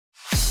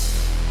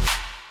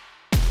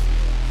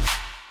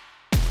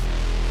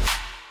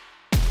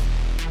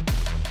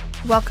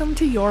Welcome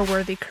to Your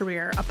Worthy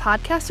Career, a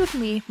podcast with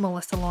me,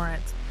 Melissa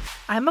Lawrence.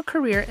 I'm a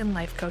career and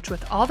life coach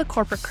with all the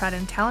corporate cred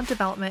in talent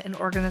development and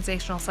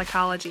organizational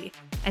psychology,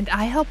 and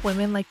I help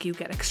women like you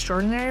get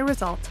extraordinary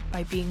results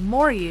by being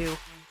more you,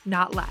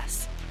 not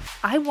less.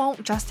 I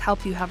won't just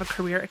help you have a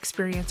career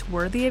experience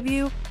worthy of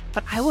you,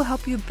 but I will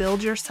help you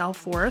build your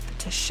self-worth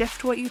to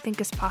shift what you think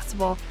is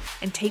possible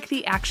and take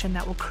the action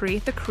that will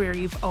create the career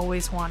you've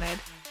always wanted.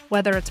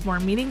 Whether it's more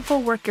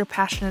meaningful work you're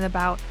passionate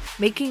about,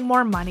 making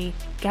more money,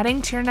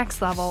 getting to your next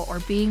level,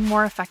 or being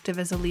more effective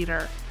as a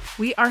leader,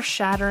 we are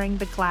shattering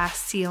the glass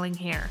ceiling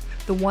here,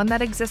 the one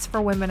that exists for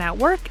women at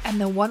work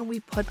and the one we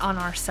put on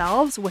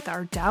ourselves with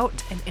our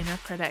doubt and inner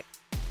critic.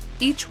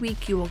 Each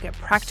week, you will get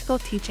practical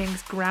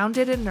teachings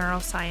grounded in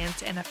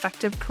neuroscience and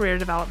effective career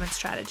development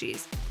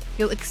strategies.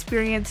 You'll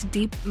experience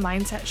deep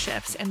mindset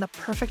shifts and the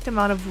perfect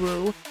amount of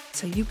woo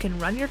so you can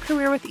run your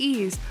career with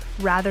ease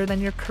rather than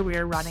your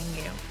career running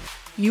you.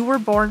 You were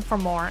born for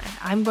more, and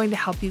I'm going to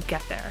help you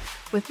get there,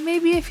 with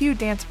maybe a few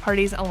dance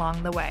parties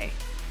along the way.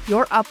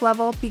 Your up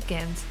level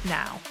begins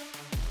now.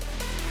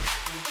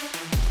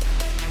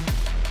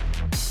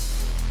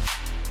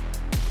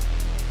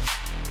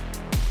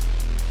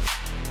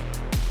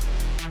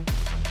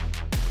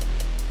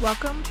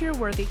 Welcome to Your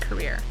Worthy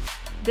Career.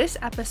 This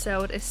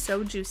episode is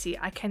so juicy,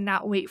 I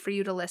cannot wait for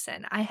you to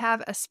listen. I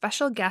have a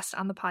special guest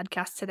on the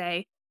podcast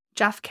today,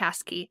 Jeff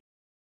Caskey.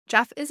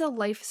 Jeff is a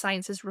life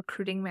sciences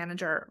recruiting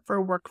manager for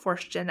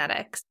Workforce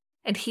Genetics,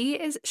 and he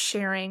is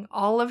sharing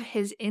all of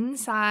his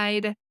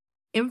inside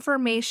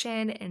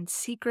information and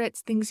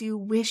secrets, things you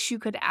wish you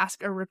could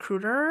ask a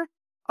recruiter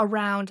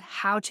around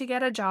how to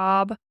get a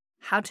job,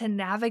 how to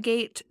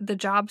navigate the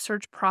job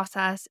search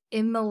process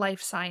in the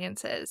life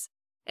sciences.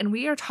 And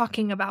we are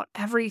talking about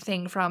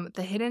everything from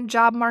the hidden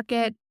job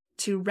market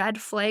to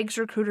red flags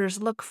recruiters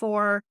look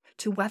for,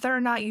 to whether or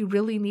not you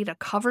really need a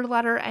cover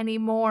letter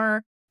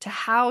anymore, to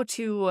how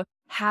to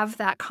have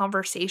that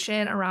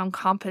conversation around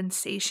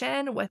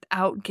compensation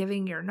without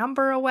giving your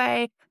number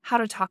away, how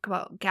to talk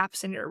about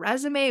gaps in your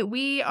resume.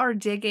 We are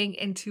digging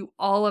into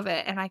all of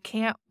it, and I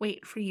can't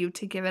wait for you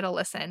to give it a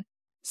listen.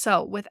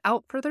 So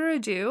without further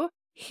ado,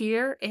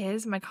 here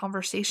is my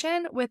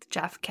conversation with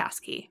Jeff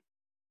Caskey.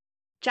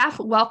 Jeff,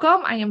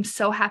 welcome. I am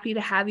so happy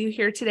to have you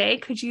here today.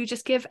 Could you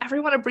just give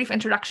everyone a brief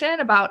introduction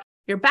about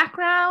your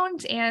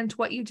background and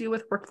what you do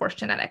with Workforce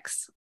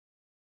Genetics?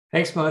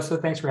 Thanks, Melissa.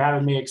 Thanks for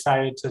having me.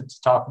 Excited to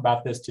talk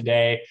about this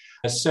today.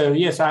 So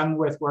yes, I'm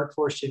with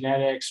Workforce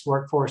Genetics.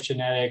 Workforce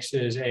Genetics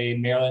is a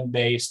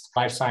Maryland-based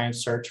life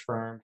science search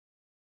firm.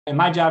 And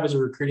my job as a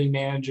recruiting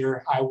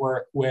manager, I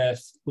work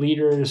with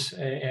leaders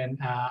and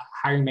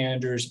hiring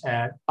managers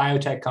at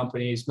biotech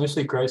companies,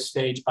 mostly growth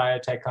stage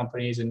biotech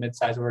companies and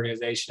mid-sized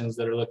organizations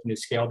that are looking to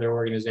scale their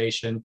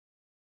organization.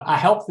 I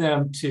help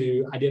them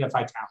to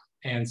identify talent.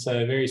 And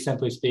so very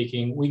simply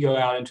speaking, we go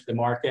out into the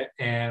market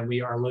and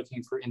we are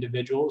looking for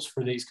individuals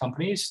for these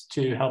companies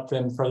to help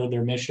them further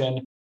their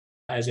mission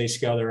as they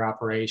scale their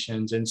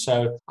operations. And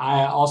so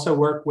I also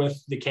work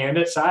with the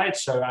candidate side.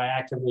 So I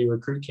actively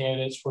recruit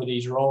candidates for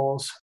these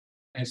roles.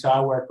 And so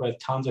I work with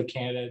tons of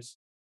candidates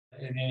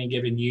in any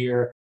given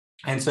year.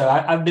 And so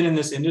I've been in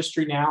this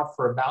industry now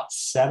for about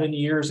 7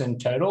 years in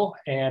total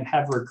and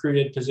have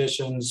recruited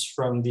positions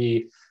from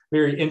the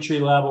very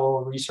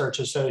entry-level research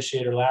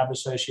associate or lab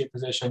associate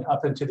position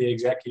up into the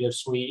executive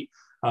suite,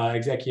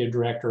 executive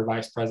director,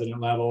 vice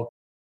president level.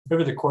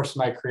 Over the course of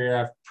my career,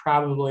 I've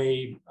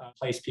probably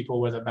placed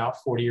people with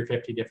about 40 or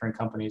 50 different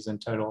companies in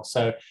total.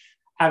 So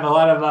I have a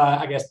lot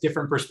of,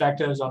 different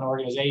perspectives on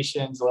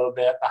organizations, a little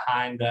bit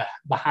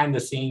behind the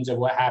scenes of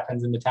what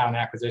happens in the talent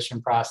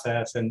acquisition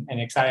process, and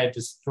excited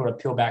to sort of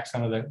peel back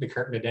some of the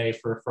curtain today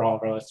for all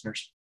of our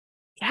listeners.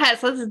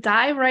 Yes, let's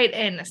dive right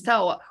in.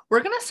 So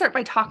we're going to start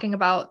by talking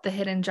about the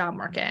hidden job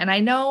market. And I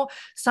know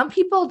some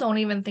people don't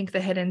even think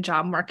the hidden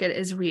job market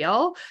is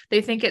real.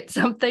 They think it's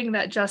something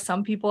that just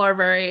some people are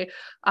very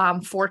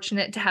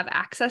fortunate to have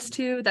access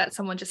to, that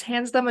someone just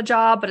hands them a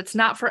job, but it's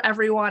not for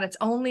everyone. It's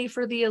only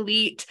for the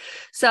elite.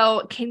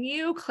 So can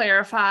you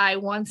clarify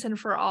once and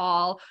for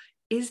all,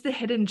 is the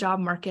hidden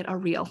job market a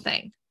real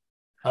thing?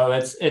 Oh,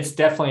 it's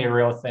definitely a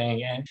real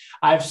thing. And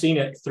I've seen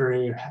it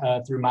through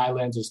my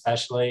lens,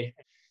 especially.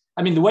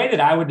 I mean, the way that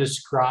I would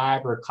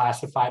describe or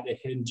classify the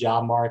hidden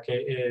job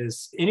market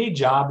is any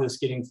job that's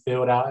getting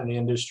filled out in the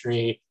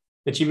industry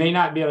that you may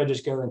not be able to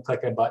just go and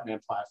click a button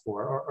and apply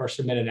for or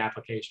submit an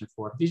application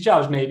for. These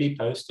jobs may be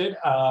posted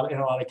in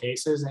a lot of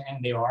cases,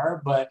 and they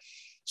are, but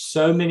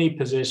so many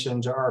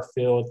positions are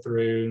filled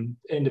through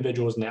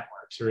individuals'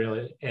 networks,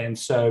 really. And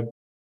so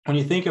when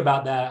you think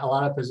about that, a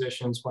lot of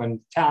positions,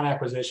 when talent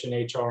acquisition,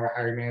 HR,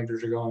 hiring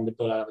managers are going to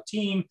build out a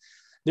team,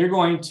 they're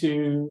going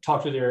to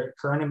talk to their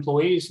current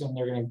employees and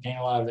they're going to gain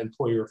a lot of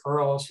employee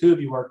referrals. Who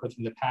have you worked with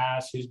in the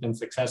past? Who's been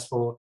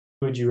successful?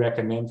 Who would you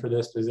recommend for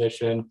this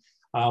position?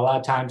 A lot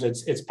of times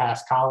it's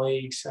past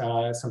colleagues.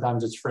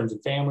 Sometimes it's friends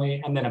and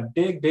family. And then a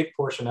big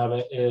portion of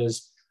it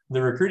is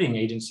the recruiting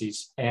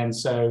agencies. And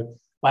so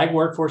like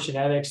Workforce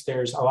Genetics,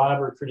 there's a lot of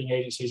recruiting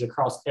agencies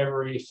across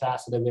every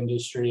facet of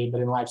industry.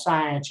 But in life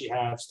science, you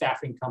have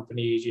staffing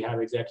companies, you have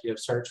executive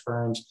search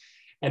firms,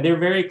 and they're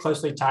very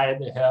closely tied at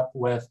the hip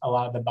with a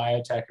lot of the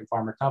biotech and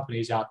pharma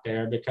companies out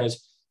there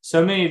because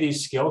so many of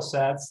these skill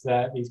sets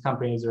that these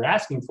companies are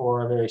asking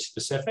for are very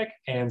specific.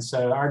 And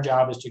so our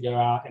job is to go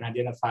out and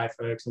identify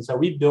folks. And so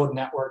we build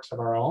networks of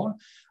our own.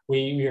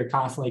 We are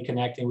constantly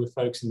connecting with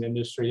folks in the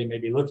industry that may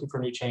be looking for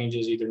new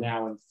changes either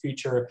now or in the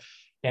future.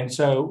 And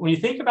so when you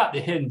think about the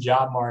hidden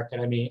job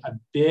market, I mean, a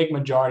big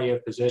majority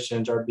of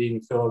positions are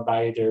being filled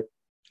by either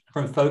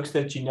from folks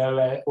that you know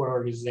at our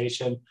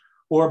organization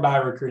or by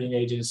recruiting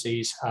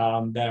agencies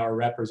that are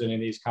representing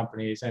these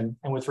companies. And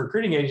with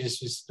recruiting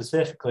agencies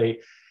specifically,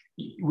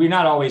 we're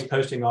not always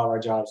posting all of our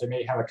jobs. They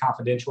may have a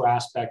confidential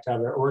aspect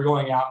of it, or we're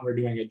going out and we're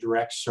doing a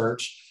direct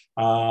search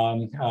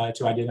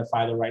to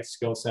identify the right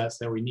skill sets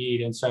that we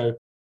need. And so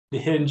the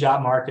hidden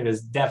job market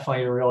is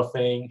definitely a real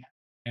thing.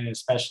 And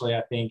especially,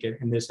 I think,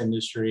 in this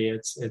industry,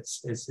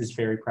 it's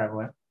very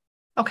prevalent.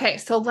 Okay,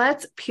 so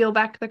let's peel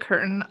back the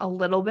curtain a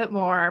little bit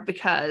more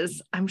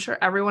because I'm sure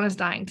everyone is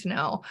dying to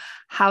know,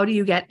 how do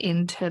you get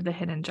into the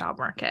hidden job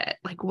market?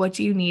 Like, what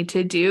do you need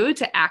to do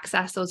to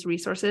access those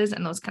resources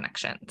and those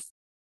connections?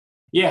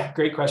 Yeah,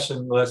 great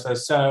question, Melissa.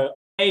 So,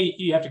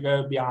 you have to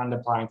go beyond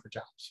applying for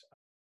jobs.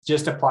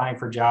 Just applying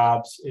for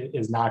jobs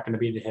is not going to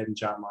be the hidden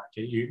job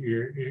market.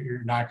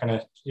 You're not going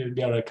to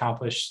be able to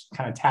accomplish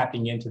kind of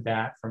tapping into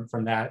that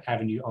from that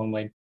avenue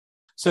only.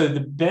 So the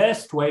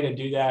best way to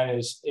do that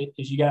is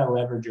you got to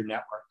leverage your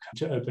network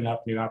to open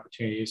up new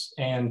opportunities.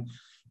 And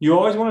you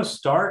always want to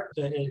start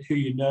at who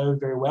you know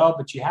very well,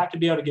 but you have to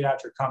be able to get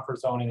out your comfort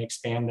zone and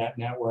expand that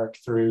network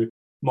through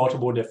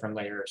multiple different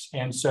layers.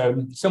 And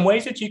so some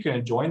ways that you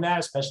can join that,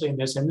 especially in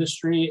this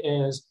industry,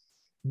 is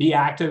be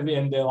active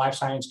in the life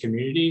science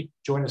community,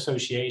 join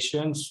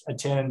associations,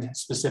 attend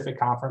specific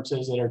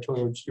conferences that are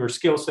towards your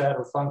skill set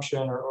or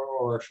function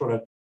or sort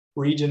of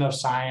region of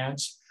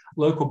science.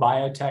 Local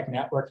biotech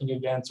networking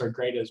events are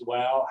great as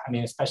well. I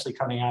mean, especially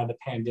coming out of the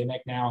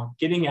pandemic now,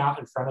 getting out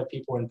in front of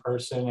people in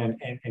person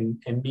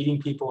and meeting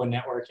people and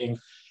networking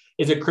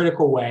is a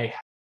critical way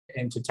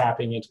into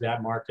tapping into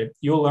that market.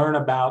 You'll learn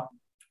about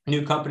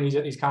new companies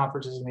at these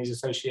conferences and these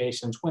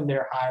associations, when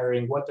they're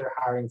hiring, what they're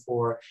hiring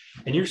for,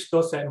 and your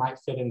skill set might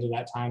fit into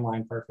that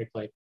timeline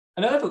perfectly.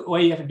 Another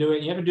way you have to do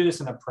it, you have to do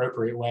this in an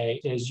appropriate way,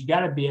 is you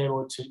got to be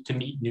able to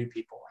meet new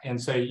people. And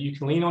so you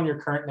can lean on your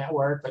current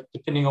network, but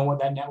depending on what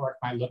that network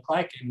might look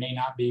like, it may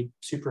not be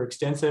super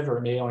extensive, or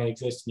it may only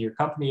exist in your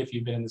company if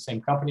you've been in the same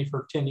company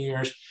for 10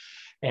 years.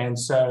 And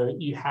so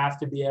you have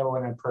to be able,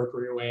 in an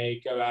appropriate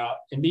way, go out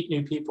and meet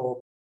new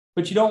people.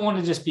 But you don't want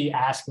to just be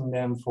asking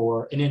them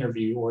for an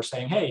interview or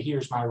saying, hey,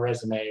 here's my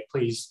resume.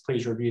 Please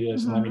review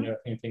this and let me know if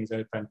anything's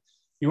open.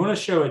 You want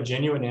to show a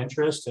genuine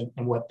interest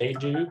in what they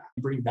do and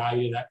bring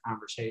value to that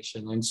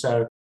conversation. And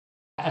so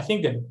I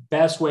think the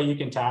best way you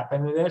can tap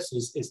into this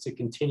is to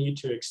continue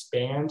to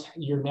expand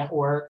your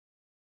network,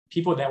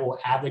 people that will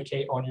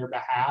advocate on your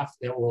behalf,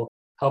 that will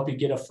help you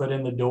get a foot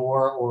in the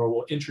door or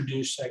will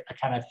introduce a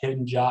kind of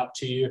hidden job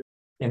to you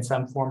in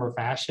some form or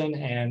fashion.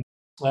 And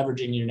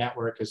leveraging your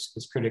network is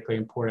critically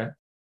important.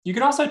 You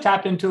can also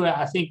tap into it,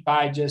 I think,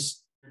 by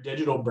just your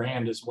digital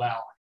brand as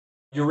well.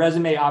 Your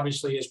resume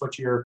obviously is what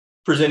you're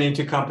presenting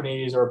to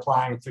companies or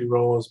applying through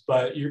roles,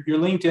 but your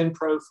LinkedIn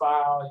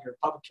profile, your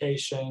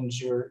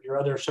publications, your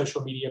other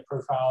social media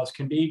profiles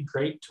can be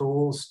great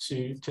tools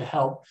to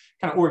help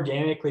kind of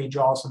organically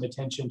draw some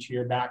attention to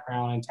your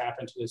background and tap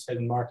into this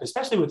hidden market,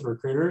 especially with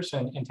recruiters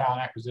and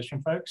talent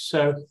acquisition folks.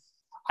 So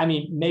I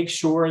mean, make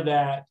sure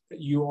that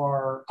you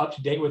are up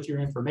to date with your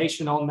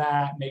information on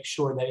that. Make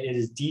sure that it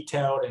is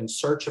detailed and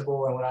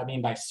searchable. And what I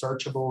mean by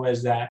searchable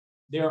is that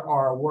there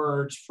are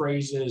words,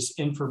 phrases,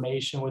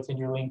 information within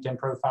your LinkedIn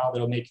profile that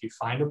will make you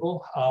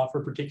findable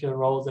for particular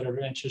roles that are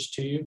of interest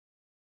to you.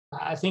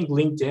 I think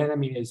LinkedIn, I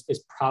mean,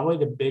 is probably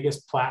the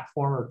biggest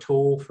platform or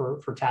tool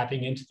for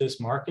tapping into this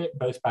market,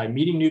 both by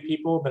meeting new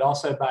people, but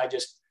also by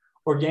just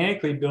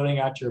organically building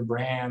out your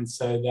brand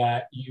so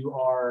that you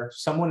are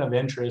someone of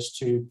interest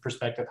to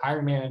prospective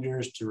hiring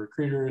managers, to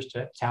recruiters,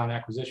 to talent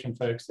acquisition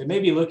folks that may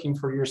be looking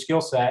for your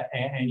skill set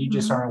and you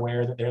just aren't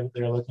aware that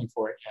they're looking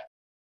for it yet.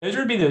 Those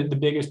would be the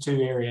biggest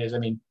two areas. I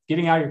mean,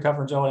 getting out your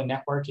comfort zone and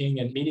networking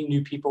and meeting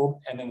new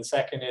people. And then the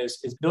second is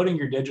building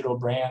your digital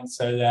brand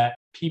so that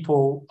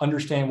people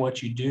understand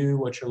what you do,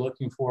 what you're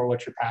looking for,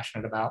 what you're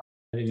passionate about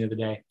at the end of the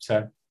day.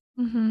 So.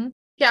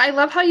 Yeah, I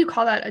love how you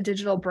call that a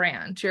digital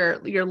brand,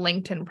 your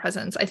LinkedIn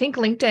presence. I think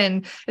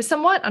LinkedIn is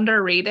somewhat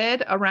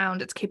underrated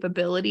around its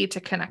capability to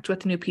connect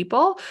with new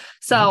people.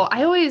 So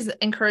I always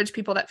encourage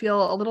people that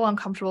feel a little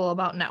uncomfortable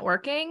about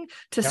networking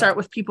to start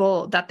with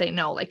people that they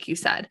know, like you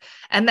said.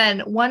 And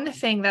then one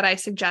thing that I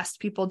suggest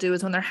people do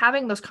is when they're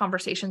having those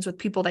conversations with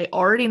people they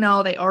already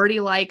know, they already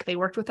like, they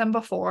worked with them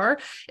before,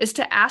 is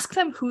to ask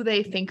them who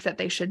they think that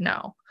they should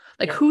know.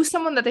 Like who's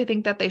someone that they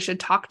think that they should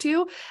talk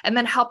to, and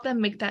then help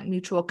them make that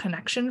mutual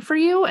connection for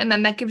you. And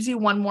then that gives you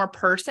one more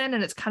person,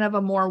 and it's kind of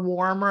a more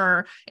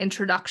warmer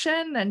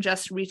introduction than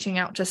just reaching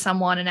out to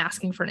someone and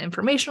asking for an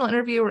informational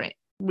interview or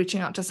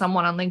reaching out to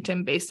someone on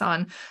LinkedIn based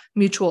on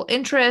mutual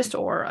interest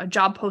or a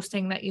job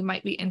posting that you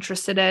might be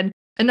interested in.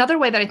 Another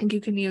way that I think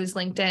you can use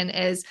LinkedIn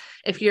is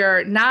if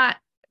you're not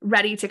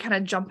ready to kind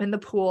of jump in the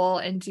pool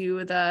and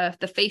do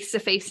the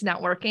face-to-face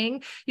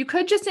networking, you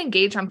could just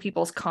engage on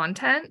people's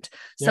content.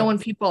 So when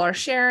people are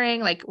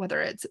sharing, like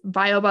whether it's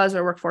BioBuzz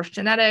or Workforce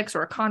Genetics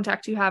or a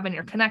contact you have in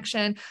your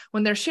connection,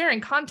 when they're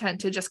sharing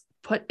content, to just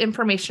put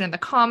information in the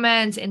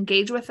comments,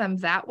 engage with them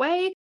that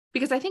way,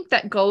 because I think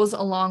that goes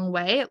a long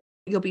way.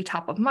 You'll be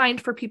top of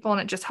mind for people,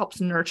 and it just helps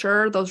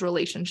nurture those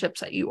relationships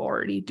that you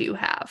already do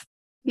have.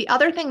 The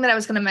other thing that I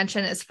was going to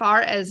mention as far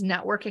as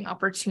networking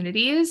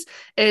opportunities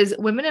is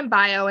Women in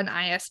Bio and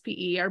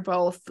ISPE are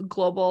both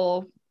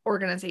global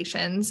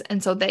organizations.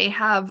 And so they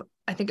have,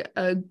 I think,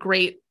 a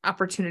great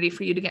opportunity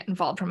for you to get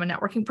involved from a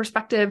networking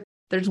perspective.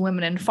 There's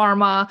Women in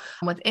Pharma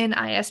within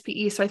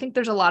ISPE. So I think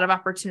there's a lot of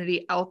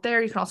opportunity out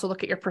there. You can also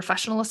look at your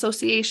professional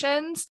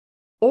associations.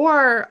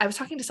 Or I was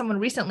talking to someone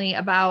recently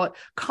about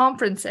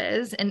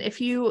conferences. And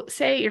if you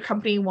say your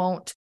company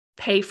won't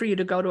pay for you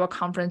to go to a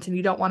conference and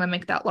you don't want to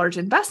make that large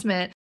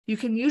investment, you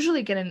can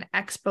usually get an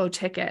expo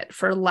ticket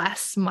for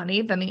less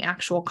money than the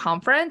actual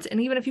conference.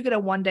 And even if you get a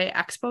one-day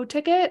expo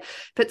ticket,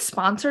 if it's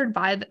sponsored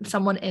by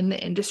someone in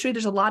the industry,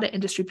 there's a lot of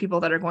industry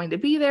people that are going to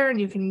be there, and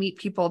you can meet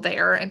people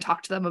there and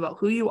talk to them about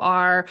who you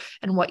are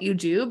and what you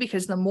do,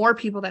 because the more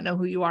people that know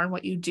who you are and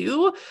what you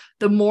do,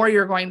 the more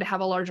you're going to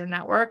have a larger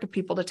network of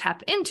people to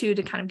tap into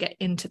to kind of get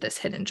into this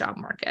hidden job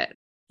market.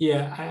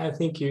 Yeah, I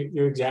think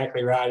you're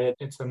exactly right.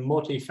 It's a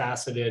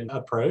multifaceted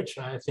approach,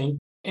 I think.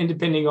 And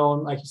depending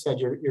on, like you said,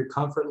 your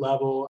comfort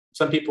level,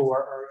 some people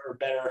are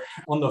better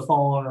on the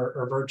phone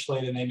or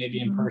virtually than they may be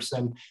in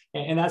person.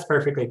 And that's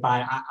perfectly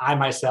fine. I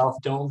myself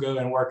don't go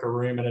and work a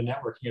room at a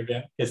networking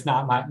event. It's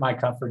not my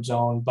comfort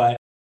zone, but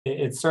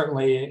it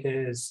certainly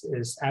is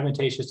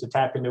advantageous to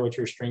tap into what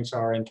your strengths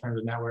are in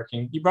terms of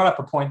networking. You brought up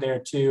a point there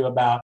too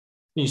about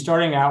you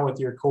starting out with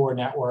your core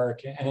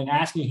network and then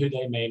asking who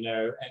they may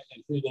know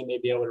and who they may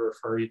be able to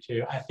refer you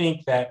to. I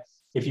think that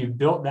if you've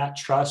built that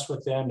trust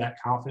with them,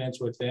 that confidence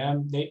with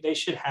them, they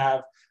should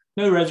have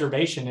no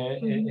reservation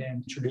in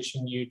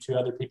introducing you to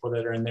other people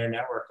that are in their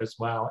network as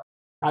well.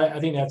 I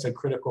think that's a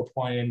critical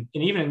point. And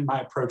even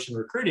my approach in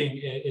recruiting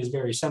is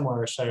very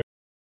similar. So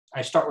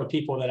I start with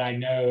people that I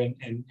know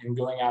and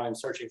going out and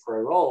searching for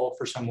a role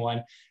for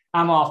someone.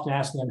 I'm often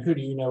asking them, who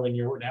do you know in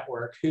your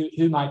network?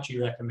 Who might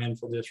you recommend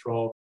for this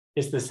role?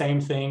 It's the same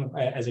thing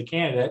as a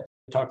candidate,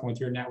 talking with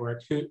your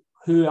network.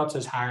 Who else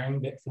is hiring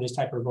for this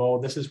type of role?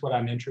 This is what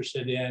I'm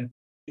interested in.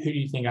 Who do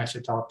you think I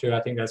should talk to?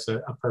 I think that's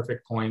a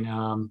perfect point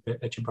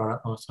that you brought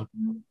up, Melissa.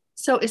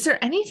 So is there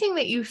anything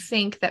that you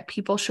think that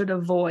people should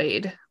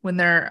avoid when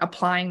they're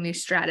applying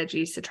these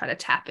strategies to try to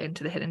tap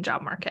into the hidden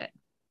job market?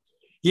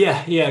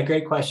 Yeah,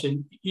 great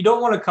question. You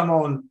don't want to come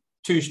on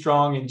too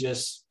strong and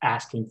just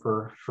asking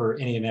for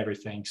any and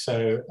everything.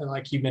 So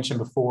like you mentioned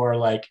before,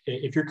 like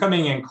if you're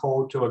coming in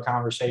cold to a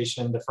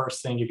conversation, the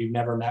first thing, if you've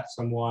never met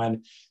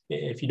someone,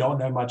 if you don't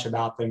know much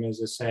about them, is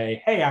to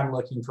say, hey, I'm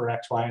looking for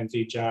X, Y, and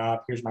Z job.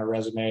 Here's my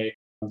resume.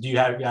 Do you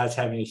guys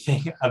have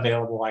anything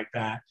available like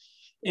that?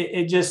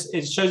 It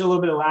shows a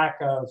little bit of lack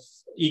of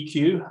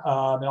EQ.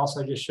 It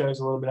also just shows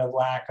a little bit of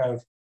lack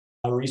of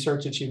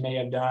research that you may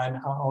have done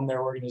on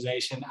their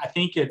organization. I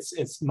think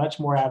it's much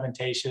more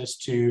advantageous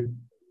to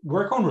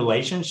work on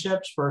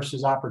relationships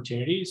versus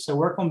opportunities. So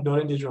work on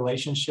building these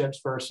relationships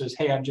versus,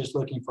 hey, I'm just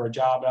looking for a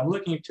job. I'm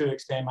looking to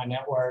expand my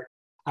network.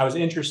 I was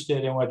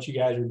interested in what you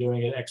guys are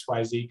doing at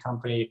XYZ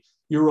company.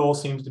 Your role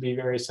seems to be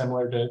very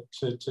similar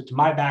to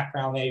my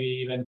background, maybe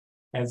even.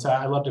 And so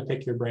I'd love to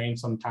pick your brain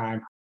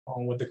sometime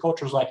on what the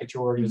culture's like at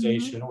your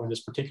organization or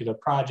this particular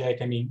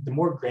project. I mean, the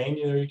more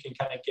granular you can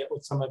kind of get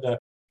with some of the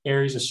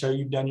areas to show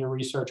you've done your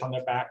research on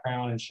their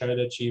background and show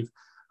that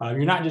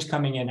you're not just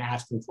coming in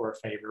asking for a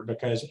favor,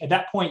 because at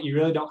that point, you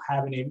really don't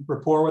have any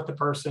rapport with the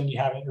person. You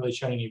haven't really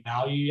shown any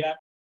value yet.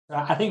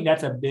 I think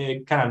that's a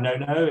big kind of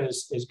no-no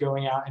is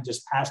going out and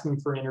just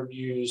asking for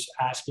interviews,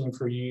 asking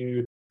for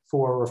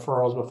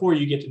referrals before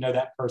you get to know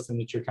that person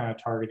that you're kind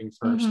of targeting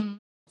first.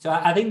 So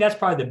I think that's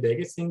probably the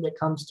biggest thing that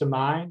comes to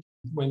mind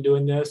when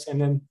doing this.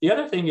 And then the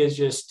other thing is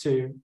just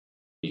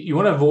you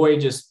want to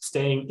avoid just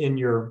staying in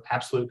your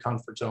absolute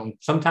comfort zone.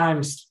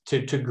 Sometimes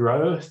to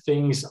grow,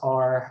 things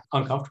are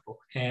uncomfortable.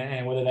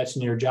 And whether that's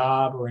in your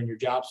job or in your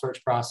job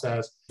search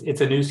process,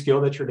 it's a new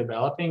skill that you're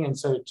developing. And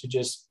so to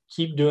just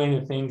keep doing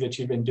the things that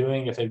you've been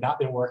doing, if they've not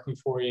been working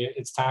for you,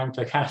 it's time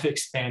to kind of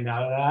expand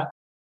out of that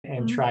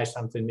and try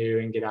something new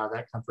and get out of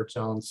that comfort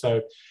zone.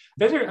 So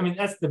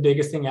that's the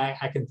biggest thing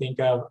I can think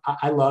of.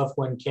 I love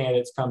when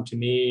candidates come to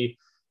me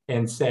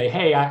and say,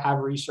 hey, I've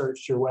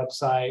researched your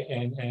website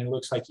and it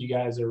looks like you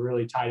guys are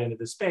really tied into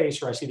the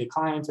space, or I see the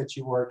clients that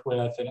you worked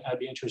with and I'd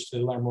be interested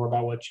to learn more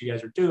about what you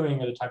guys are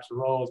doing or the types of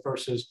roles,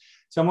 versus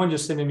someone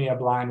just sending me a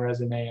blind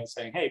resume and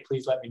saying, hey,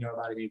 please let me know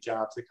about any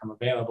jobs that come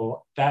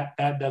available. That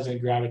doesn't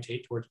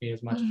gravitate towards me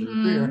as much as a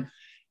recruiter.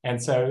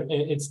 And so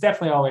it's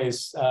definitely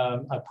always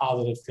a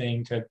positive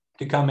thing to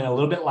come in a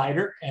little bit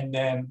lighter and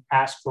then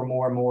ask for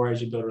more and more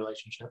as you build a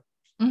relationship.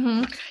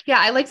 Yeah,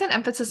 I like that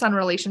emphasis on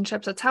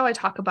relationships. That's how I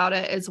talk about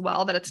it as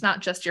well, that it's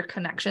not just your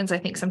connections. I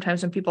think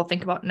sometimes when people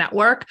think about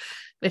network,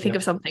 they think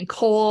of something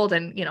cold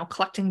and,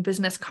 collecting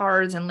business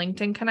cards and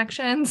LinkedIn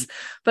connections,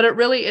 but it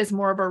really is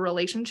more of a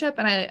relationship.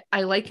 And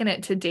I liken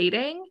it to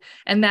dating,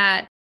 and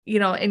that,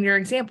 in your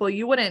example,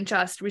 you wouldn't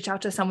just reach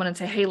out to someone and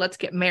say, hey, let's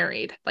get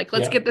married. Like,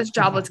 let's get this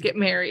job, let's get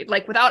married,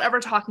 like without ever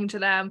talking to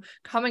them,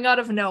 coming out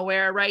of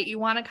nowhere, right? You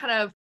want to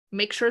kind of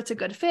make sure it's a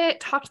good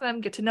fit, talk to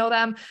them, get to know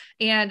them.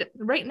 And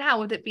right now,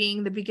 with it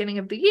being the beginning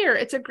of the year,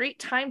 it's a great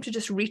time to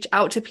just reach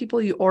out to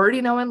people you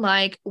already know and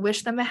like,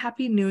 wish them a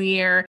happy new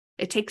year.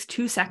 It takes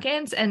 2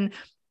 seconds. And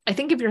I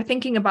think if you're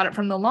thinking about it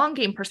from the long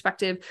game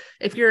perspective,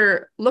 if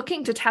you're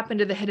looking to tap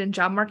into the hidden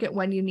job market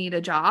when you need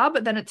a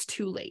job, then it's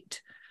too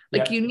late.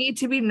 Like you need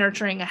to be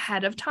nurturing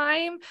ahead of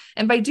time.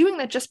 And by doing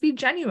that, just be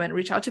genuine.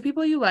 Reach out to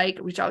people you like,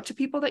 reach out to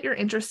people that you're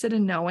interested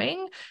in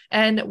knowing,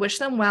 and wish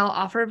them well,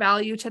 offer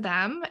value to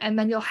them. And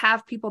then you'll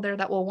have people there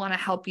that will want to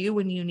help you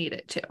when you need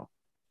it too.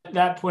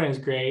 That point is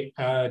great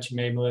that you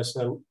made,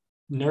 Melissa.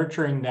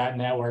 Nurturing that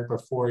network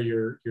before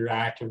you're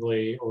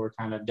actively or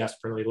kind of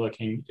desperately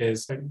looking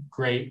is a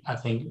great, I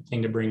think,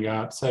 thing to bring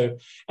up. So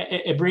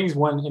it brings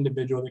one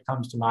individual that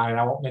comes to mind,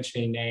 and I won't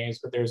mention any names,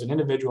 but there's an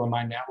individual in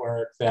my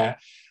network that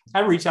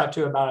I reached out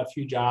to about a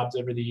few jobs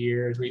over the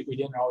years. We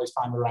didn't always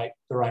find the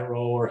right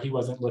role, or he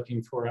wasn't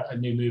looking for a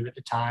new move at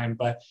the time,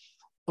 but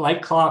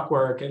like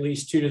clockwork, at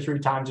least 2 to 3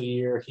 times a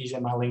year, he's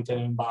in my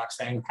LinkedIn inbox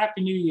saying,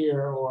 Happy New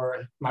Year,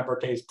 or my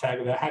birthday's tagged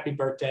with a happy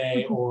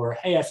birthday, or,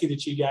 hey, I see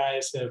that you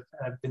guys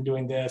have been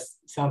doing this.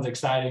 Sounds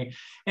exciting.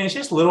 And it's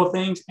just little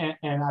things.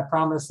 And I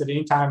promise that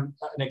anytime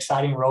an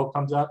exciting role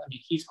comes up, I mean,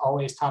 he's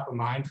always top of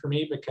mind for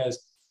me because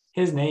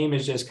his name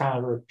is just kind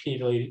of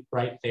repeatedly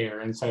right there.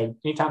 And so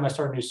anytime I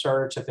start a new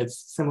search, if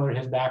it's similar to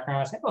his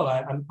background, I say,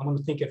 I'm going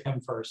to think of him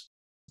first.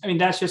 I mean,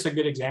 that's just a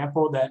good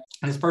example that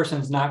this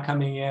person's not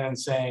coming in and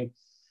saying,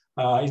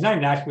 he's not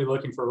even actively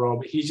looking for a role,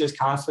 but he's just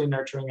constantly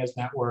nurturing his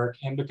network.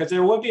 And because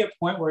there will be a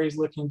point where he's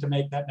looking to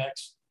make that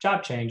next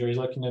job change, or he's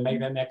looking to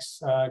make that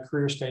next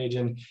career stage.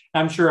 And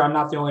I'm sure I'm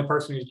not the only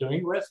person who's doing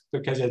it with,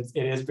 because it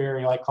is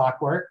very like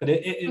clockwork, but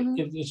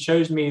it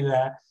shows me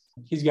that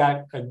he's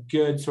got a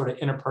good sort of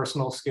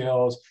interpersonal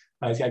skills.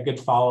 He's got good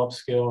follow-up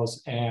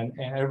skills, and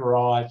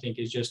overall, I think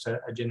is just a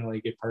genuinely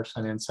good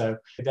person. And so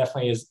it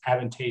definitely is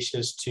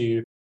advantageous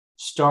to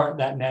start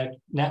that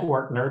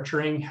network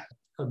nurturing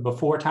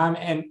before time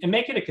and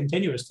make it a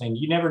continuous thing.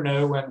 You never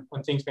know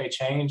when things may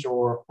change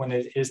or when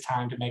it is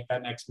time to make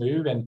that next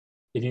move. And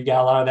if you've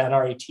got a lot of that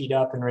already teed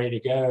up and ready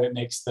to go, it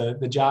makes the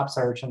job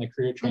search and the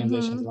career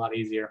transitions a lot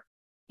easier.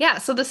 Yeah.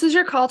 So this is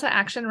your call to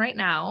action right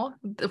now.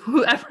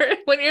 Whoever,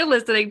 when you're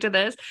listening to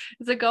this,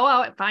 is to go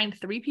out and find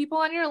 3 people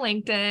on your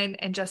LinkedIn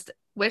and just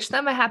wish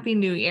them a happy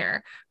new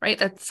year, right?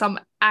 That's some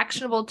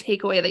actionable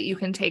takeaway that you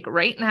can take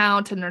right now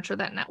to nurture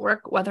that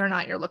network, whether or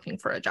not you're looking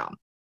for a job.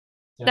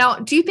 Yeah. Now,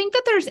 do you think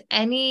that there's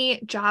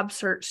any job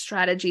search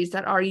strategies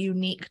that are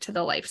unique to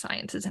the life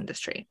sciences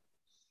industry?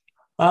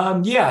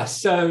 Yeah,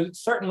 so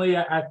certainly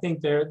I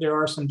think there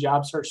are some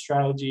job search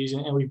strategies,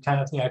 and we've kind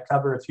of I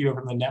covered a few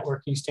from the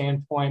networking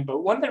standpoint,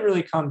 but one that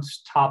really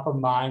comes top of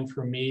mind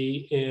for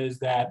me is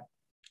that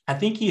I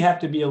think you have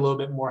to be a little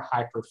bit more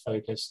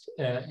hyper-focused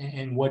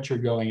in what you're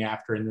going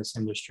after in this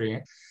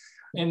industry.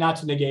 And not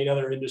to negate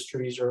other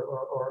industries or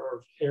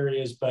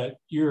areas, but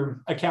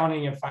your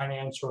accounting and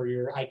finance or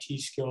your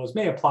IT skills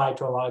may apply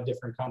to a lot of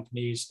different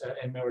companies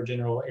in more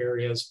general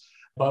areas.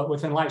 But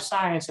within life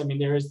science, I mean,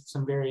 there is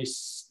some very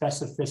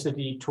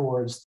specificity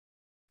towards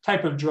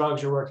type of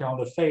drugs you're working on,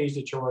 the phase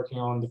that you're working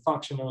on, the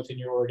function within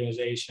your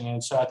organization.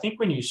 And so I think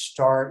when you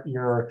start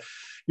your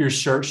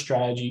search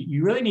strategy,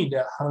 you really need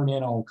to hone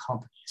in on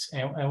companies.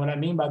 And what I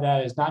mean by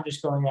that is not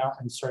just going out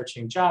and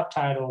searching job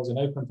titles and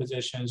open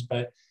positions,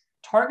 but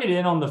target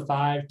in on the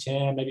 5,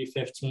 10, maybe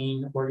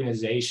 15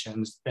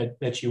 organizations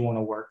that you want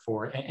to work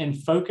for,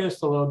 and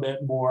focus a little bit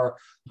more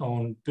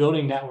on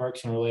building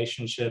networks and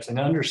relationships and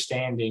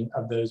understanding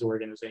of those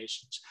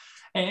organizations.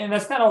 And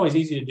that's not always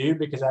easy to do,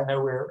 because I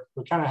know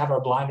we kind of have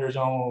our blinders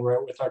on when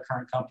we're with our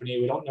current company.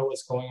 We don't know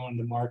what's going on in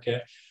the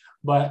market.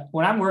 But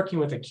when I'm working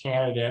with a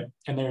candidate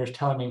and they're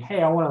telling me,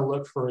 hey, I want to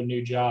look for a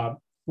new job,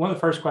 one of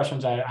the first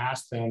questions I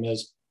ask them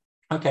is,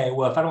 okay,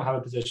 well, if I don't have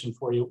a position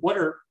for you, what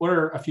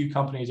are a few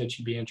companies that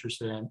you'd be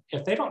interested in?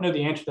 If they don't know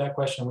the answer to that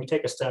question, we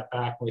take a step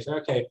back and we say,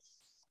 okay,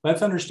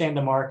 let's understand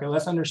the market.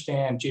 Let's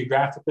understand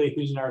geographically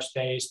who's in our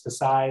space, the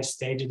size,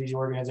 stage of these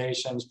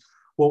organizations,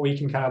 what we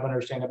can kind of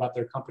understand about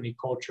their company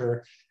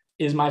culture.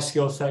 Is my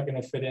skill set going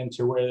to fit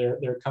into where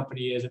their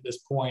company is at this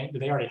point? Do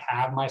they already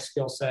have my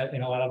skill set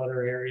in a lot of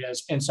other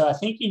areas? And so I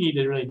think you need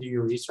to really do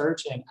your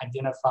research and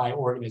identify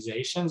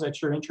organizations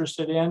that you're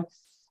interested in,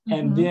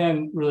 and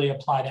then really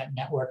apply that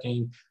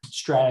networking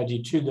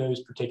strategy to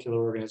those particular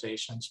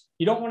organizations.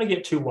 You don't want to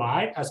get too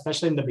wide,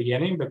 especially in the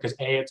beginning, because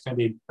A, it's going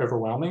to be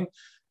overwhelming,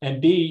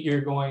 and B,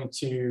 you're going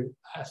to,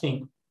 I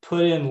think,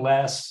 put in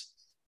less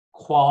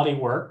quality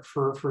work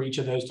for each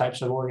of those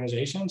types of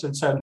organizations. And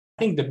so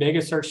think the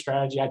biggest search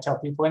strategy I tell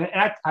people, and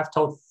I've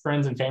told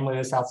friends and family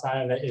this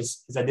outside of it,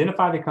 is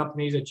identify the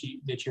companies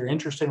that you're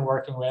interested in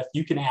working with.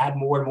 You can add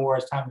more and more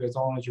as time goes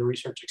on, as your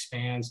research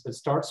expands, but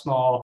start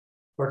small,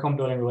 work on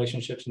building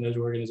relationships in those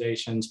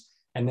organizations,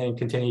 and then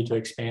continue to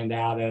expand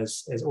out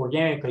as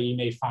organically you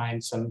may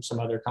find some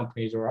other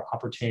companies or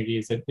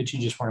opportunities that you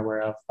just weren't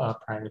aware of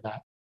prior to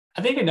that.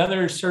 I think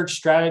another search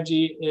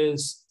strategy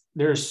is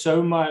there's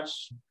so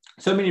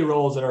many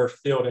roles that are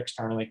filled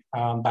externally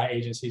by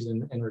agencies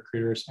and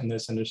recruiters in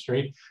this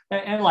industry,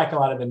 and like a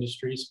lot of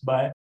industries,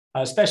 but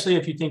especially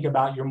if you think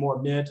about your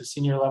more mid to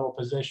senior level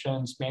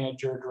positions,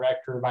 manager,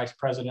 director, vice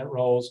president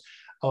roles,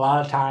 a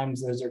lot of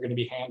times those are going to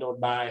be handled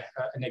by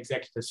an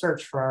executive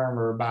search firm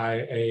or by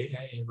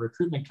a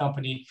recruitment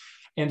company.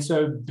 And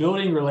so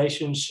building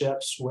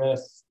relationships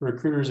with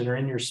recruiters that are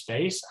in your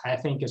space, I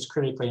think is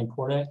critically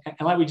important.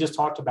 And like we just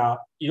talked about,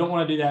 you don't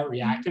want to do that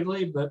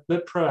reactively,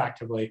 but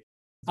proactively.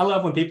 I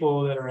love when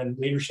people that are in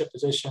leadership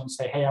positions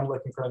say, hey, I'm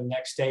looking for the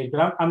next stage,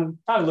 but I'm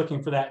probably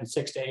looking for that in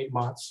 6 to 8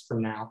 months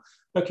from now.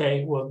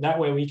 Okay, well, that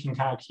way we can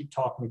kind of keep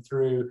talking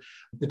through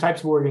the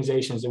types of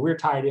organizations that we're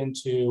tied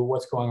into,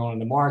 what's going on in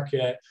the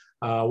market,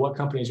 what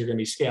companies are going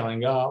to be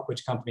scaling up,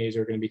 which companies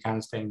are going to be kind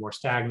of staying more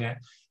stagnant.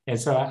 And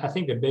so I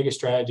think the biggest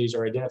strategies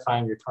are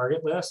identifying your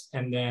target list.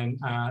 And then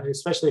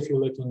especially if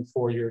you're looking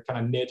for your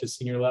kind of mid to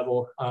senior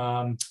level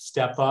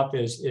step up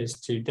is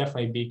to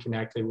definitely be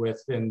connected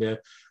within the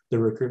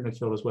recruitment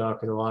field as well,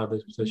 because a lot of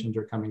those positions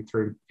are coming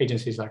through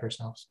agencies like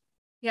ourselves.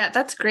 Yeah,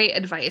 that's great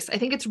advice. I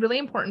think it's really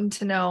important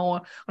to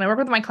know when I work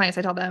with my clients,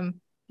 I tell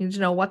them you need to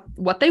know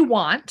what they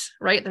want,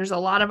 right? There's a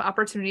lot of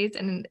opportunities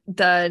and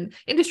the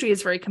industry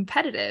is very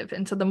competitive.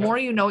 And so the more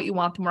you know what you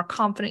want, the more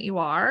confident you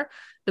are,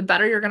 the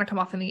better you're going to come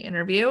off in the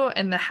interview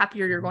and the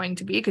happier you're going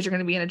to be because you're going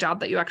to be in a job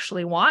that you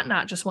actually want,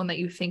 not just one that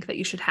you think that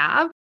you should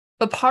have.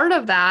 But part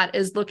of that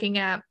is looking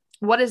at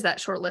what is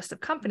that short list of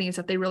companies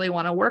that they really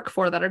want to work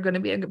for that are going to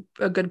be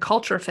a good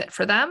culture fit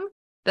for them,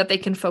 that they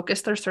can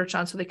focus their search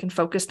on so they can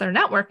focus their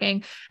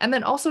networking. And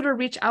then also to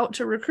reach out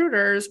to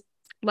recruiters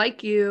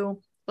like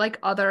you, like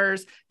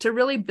others, to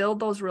really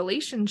build those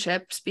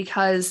relationships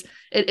because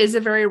it is a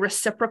very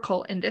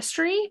reciprocal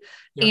industry.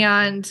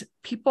 Yeah. And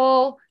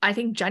people, I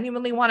think,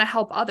 genuinely want to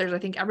help others. I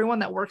think everyone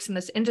that works in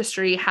this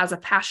industry has a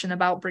passion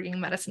about bringing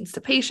medicines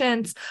to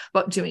patients,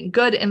 about doing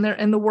good in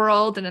the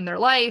world and in their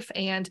life.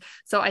 And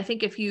so I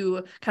think if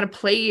you kind of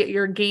play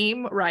your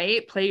game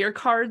right, play your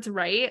cards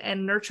right,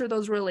 and nurture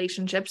those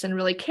relationships and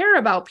really care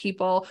about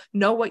people,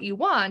 know what you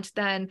want,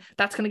 then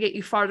that's going to get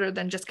you farther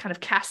than just kind of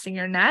casting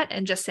your net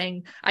and just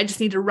saying, I just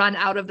need to run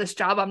out of this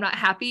job. I'm not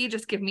happy.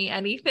 Just give me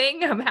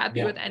anything. I'm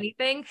happy with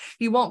anything.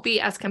 You won't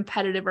be as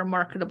competitive or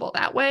marketable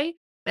that way.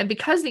 And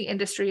because the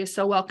industry is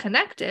so well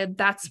connected,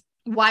 that's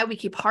why we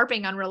keep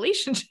harping on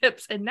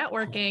relationships and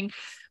networking,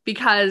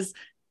 because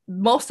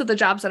most of the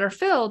jobs that are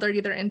filled are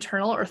either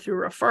internal or through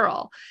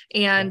referral.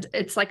 And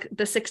it's like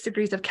the 6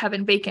 degrees of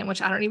Kevin Bacon,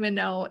 which I don't even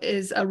know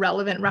is a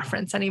relevant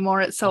reference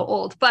anymore. It's so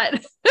old, but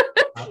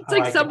it's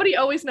like somebody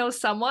always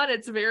knows someone.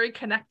 It's very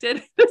connected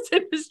in this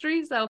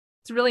industry. So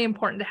it's really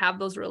important to have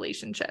those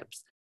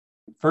relationships.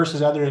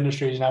 Versus other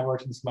industries, and I've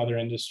worked in some other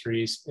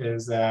industries,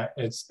 is that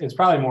it's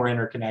probably more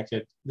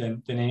interconnected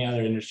than any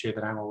other industry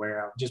that I'm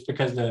aware of, just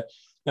because the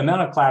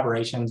amount of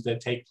collaborations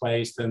that take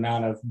place, the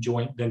amount of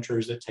joint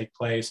ventures that take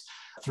place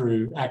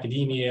through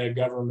academia,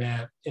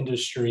 government,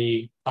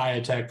 industry,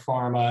 biotech,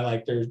 pharma,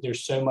 like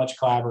there's so much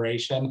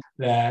collaboration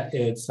that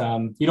it's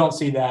you don't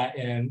see that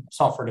in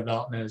software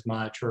development as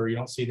much, or you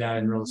don't see that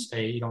in real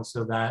estate, you don't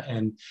see that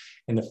in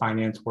the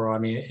finance world. I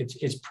mean,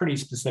 it's pretty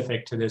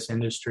specific to this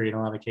industry in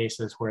a lot of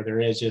cases where there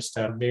is just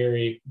a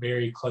very,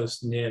 very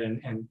close knit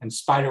and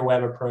spider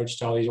web approach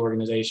to all these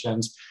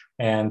organizations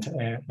and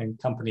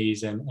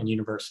companies and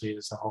universities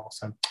as a whole.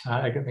 So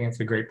I think it's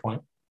a great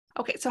point.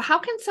 Okay, so how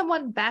can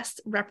someone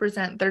best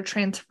represent their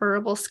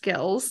transferable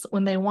skills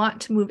when they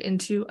want to move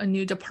into a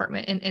new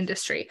department in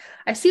industry?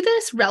 I see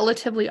this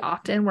relatively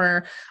often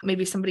where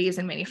maybe somebody is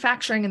in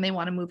manufacturing and they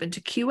want to move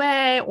into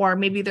QA, or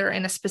maybe they're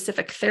in a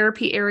specific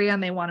therapy area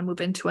and they want to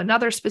move into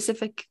another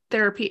specific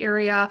therapy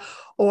area,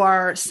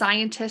 or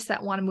scientists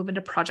that want to move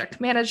into project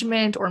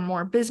management or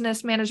more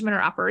business management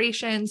or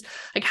operations.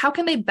 Like, how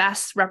can they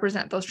best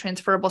represent those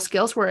transferable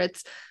skills where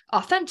it's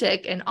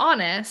authentic and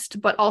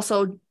honest, but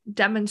also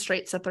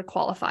demonstrates that they're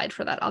qualified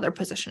for that other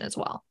position as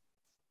well?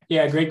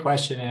 Yeah, great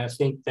question. And I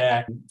think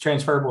that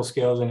transferable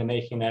skills into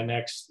making that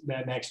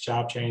next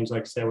job change,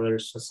 like I said, whether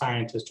it's a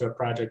scientist to a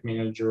project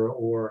manager,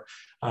 or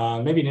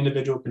maybe an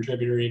individual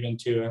contributor even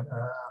to a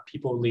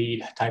people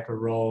lead type of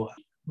role.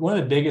 One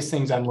of the biggest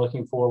things I'm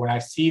looking for when I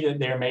see that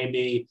there may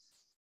be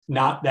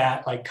not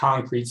that like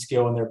concrete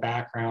skill in their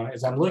background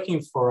is I'm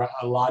looking for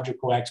a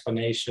logical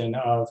explanation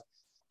of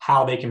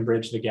how they can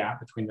bridge the gap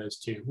between those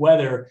two.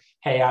 Whether,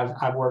 hey,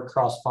 I've worked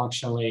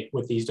cross-functionally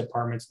with these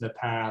departments in the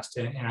past,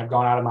 and I've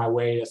gone out of my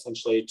way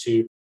essentially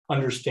to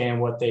understand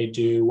what they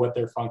do, what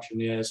their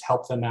function is,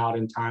 help them out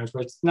in times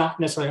where it's not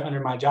necessarily under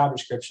my job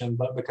description,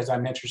 but because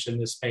I'm interested in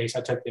this space,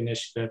 I took the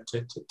initiative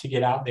to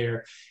get out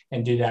there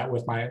and do that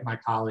with my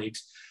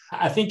colleagues.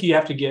 I think you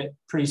have to get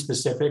pretty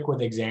specific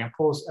with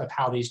examples of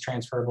how these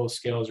transferable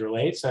skills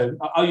relate. So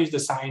I'll use the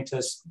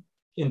scientist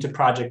into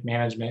project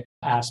management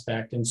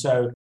aspect. And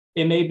so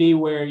it may be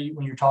where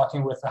when you're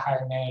talking with a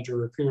hiring manager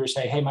or recruiter,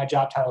 say, hey, my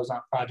job title is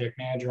not project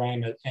manager, I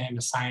am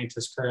a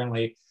scientist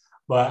currently,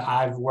 but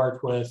I've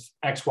worked with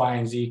X, Y,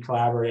 and Z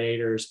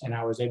collaborators, and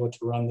I was able to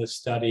run this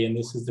study, and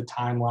this is the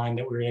timeline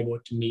that we were able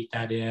to meet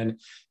that in,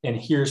 and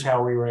here's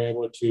how we were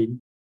able to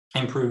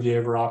improve the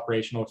overall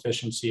operational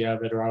efficiency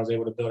of it, or I was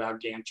able to build out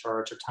Gantt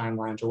charts or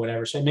timelines or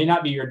whatever. So it may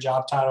not be your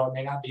job title, it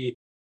may not be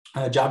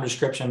a job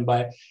description,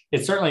 but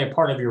it's certainly a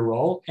part of your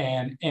role.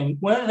 And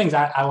one of the things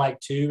I like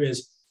too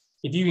is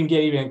if you can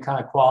get even kind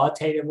of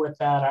qualitative with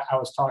that. I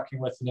was talking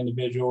with an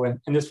individual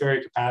in this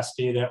very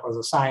capacity that was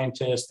a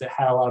scientist that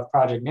had a lot of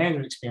project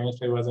management experience,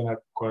 but he wasn't a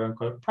quote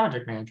unquote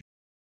project manager.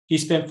 He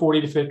spent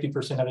 40 to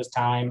 50% of his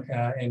time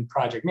in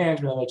project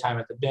management, other time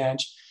at the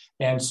bench.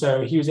 And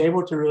so he was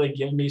able to really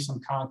give me some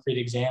concrete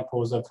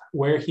examples of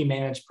where he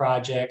managed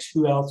projects,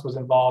 who else was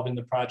involved in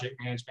the project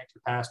management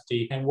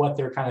capacity, and what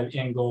their kind of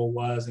end goal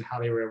was and how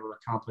they were able to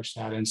accomplish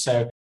that. And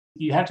so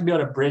you have to be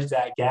able to bridge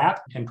that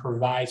gap and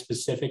provide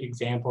specific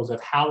examples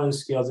of how those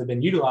skills have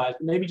been utilized,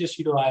 maybe just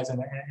utilized in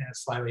a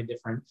slightly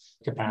different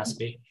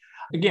capacity.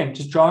 Again,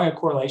 just drawing a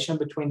correlation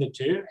between the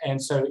two.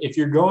 And so if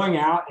you're going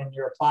out and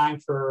you're applying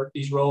for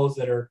these roles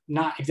that are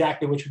not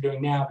exactly what you're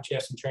doing now, but you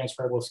have some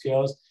transferable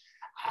skills,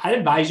 I'd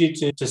advise you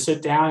to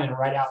sit down and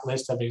write out a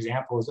list of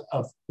examples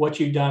of what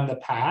you've done in the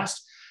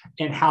past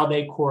and how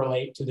they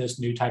correlate to this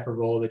new type of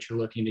role that you're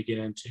looking to get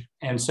into.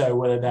 And so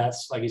whether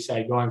that's, like you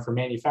said, going from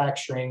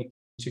manufacturing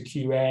to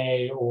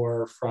QA,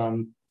 or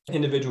from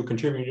individual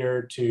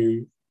contributor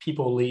to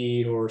people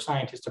lead, or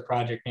scientist to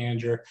project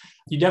manager,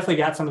 you definitely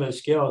got some of those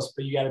skills,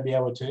 but you got to be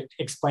able to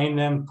explain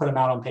them, put them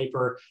out on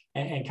paper,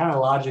 and kind of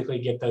logically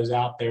get those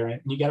out there. And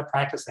you got to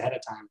practice ahead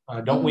of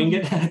time. Don't wing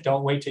it.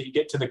 Don't wait till you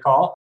get to the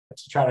call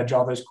to try to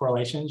draw those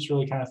correlations.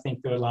 Really kind of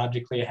think through it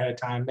logically ahead of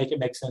time, make it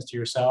make sense to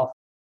yourself.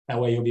 That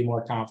way you'll be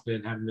more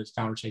confident in having those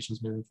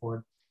conversations moving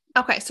forward.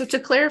 Okay. So to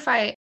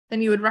clarify,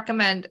 then you would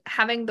recommend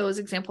having those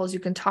examples you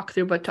can talk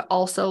through, but to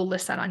also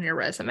list that on your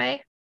resume?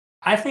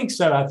 I think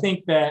so. I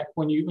think that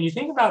when you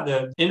think about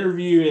the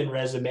interview and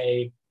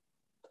resume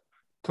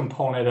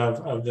component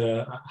of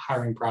the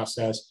hiring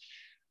process,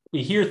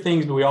 we hear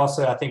things, but we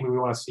also, I think we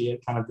want to see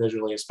it kind of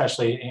visually,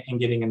 especially in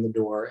getting in the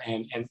door.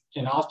 And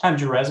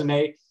oftentimes your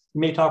resume, you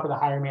may talk with a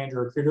hiring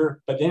manager or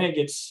recruiter, but then it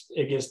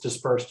gets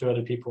dispersed to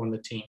other people in the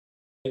team.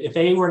 If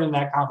they weren't in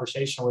that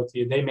conversation with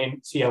you, they may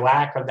see a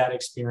lack of that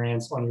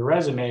experience on your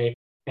resume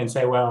and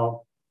say,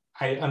 well,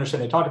 I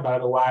understand they talked about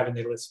it, but why haven't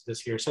they listed this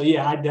here? So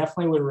yeah, I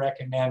definitely would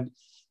recommend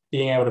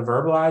being able to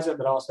verbalize it,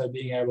 but also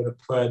being able to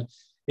put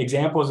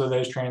examples of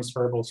those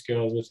transferable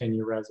skills within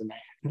your resume.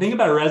 The thing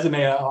about a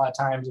resume a lot of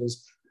times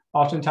is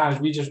oftentimes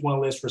we just want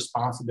to list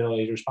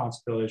responsibilities.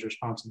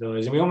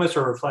 And we almost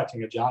are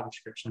reflecting a job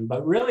description.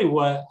 But really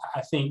what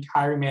I think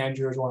hiring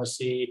managers want to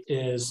see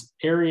is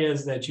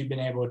areas that you've been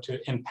able to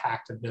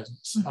impact a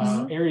business,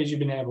 areas you've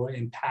been able to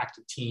impact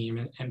a team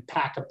and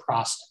impact a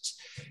process.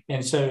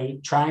 And so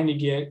trying to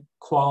get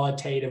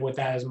qualitative with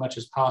that as much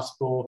as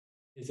possible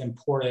is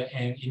important.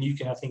 And you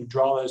can, I think,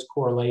 draw those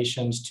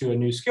correlations to a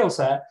new skill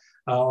set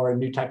or a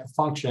new type of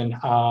function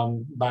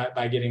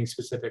by getting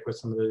specific with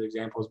some of those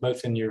examples,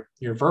 both in your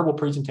verbal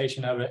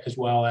presentation of it, as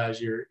well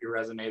as your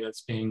resume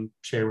that's being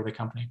shared with the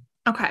company.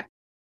 Okay.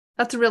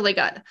 That's really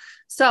good.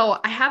 So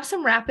I have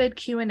some rapid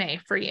Q&A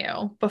for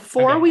you.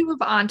 Before we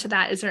move on to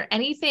that, is there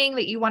anything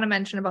that you want to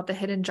mention about the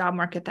hidden job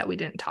market that we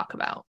didn't talk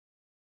about?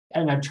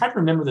 And I'm trying to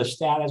remember the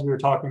stat as we were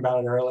talking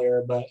about it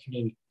earlier, but I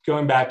mean,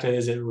 going back to,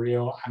 is it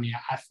real? I mean,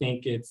 I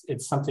think it's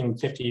something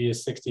 50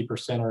 to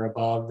 60% or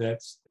above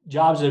that's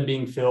jobs that are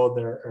being filled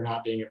that are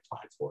not being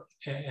applied for.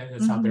 And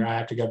it's out there. I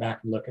have to go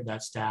back and look at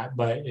that stat,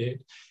 but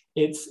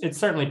it's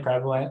certainly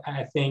prevalent.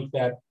 I think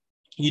that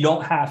you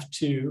don't have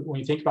to, when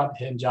you think about the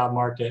hidden job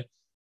market,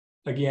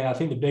 again, I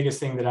think the biggest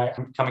thing that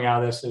I'm coming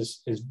out of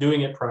this is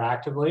doing it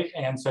proactively.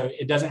 And so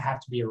it doesn't have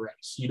to be a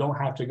race. You don't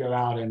have to go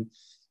out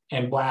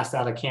and blast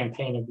out a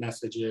campaign of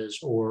messages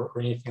or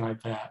anything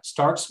like that.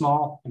 Start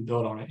small and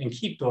build on it and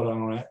keep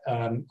building on it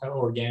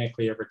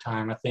organically over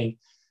time. I think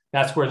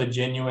that's where the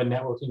genuine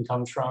networking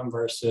comes from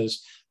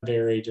versus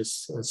very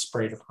just a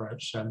sprayed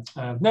approach. So,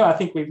 no, I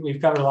think we've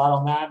covered a lot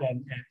on that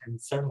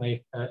and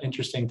certainly an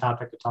interesting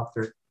topic to talk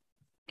through.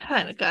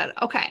 Good.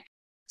 Okay.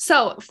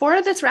 So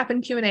for this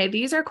rapid Q&A,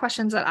 these are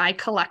questions that I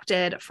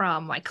collected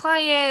from my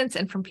clients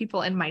and from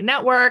people in my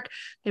network.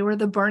 They were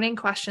the burning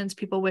questions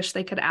people wish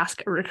they could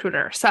ask a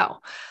recruiter. So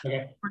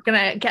we're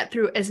going to get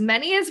through as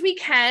many as we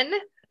can.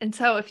 And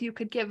so if you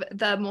could give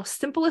the most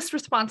simplest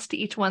response to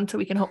each one so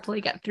we can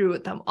hopefully get through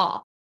them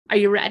all. Are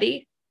you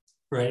ready?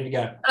 Ready to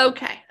go.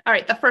 Okay. All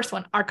right. The first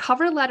one, are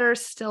cover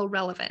letters still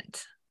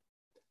relevant?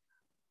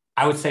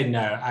 I would say no.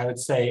 I would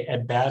say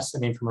at best, I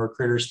mean, from a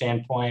recruiter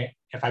standpoint,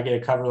 if I get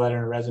a cover letter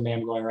and a resume,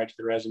 I'm going right to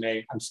the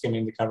resume. I'm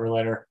skimming the cover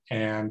letter.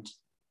 And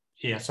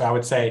yeah, so I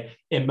would say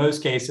in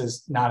most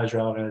cases, not as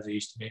relevant as it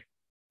used to be.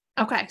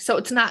 Okay. So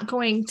it's not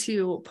going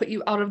to put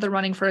you out of the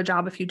running for a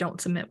job if you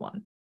don't submit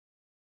one.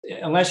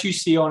 Unless you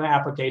see on an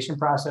application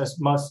process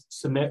must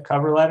submit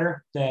cover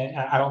letter, then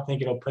I don't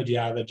think it'll put you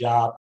out of the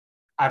job.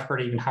 I've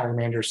heard even hiring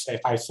managers say,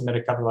 if I submit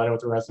a cover letter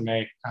with a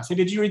resume, I say,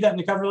 did you read that in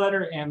the cover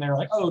letter? And they're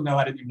like, oh, no,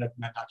 I didn't even open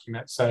that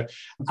document. So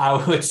I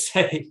would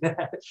say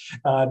that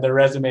the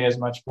resume is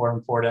much more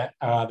important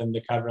than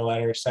the cover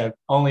letter. So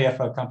only if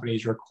a company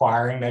is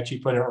requiring that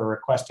you put it or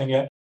requesting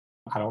it,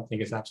 I don't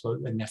think it's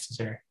absolutely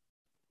necessary.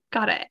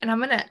 Got it. And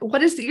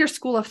what is your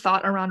school of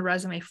thought around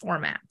resume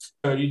formats?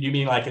 So you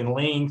mean like in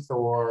length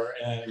or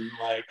in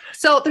like?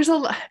 So there's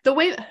the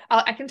way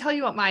I can tell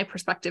you what my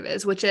perspective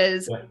is, which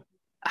is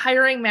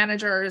hiring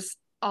managers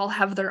all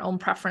have their own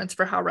preference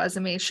for how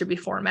resumes should be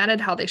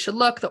formatted, how they should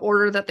look, the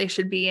order that they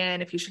should be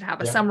in, if you should have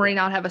a summary,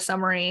 not have a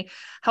summary,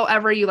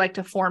 however you like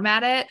to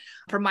format it.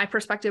 From my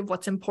perspective,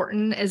 what's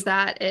important is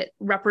that it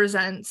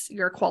represents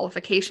your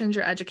qualifications,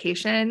 your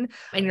education,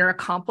 and your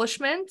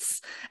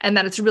accomplishments, and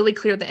that it's really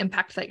clear the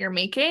impact that you're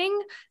making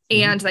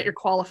and that you're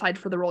qualified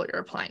for the role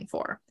you're applying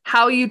for.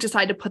 How you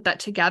decide to put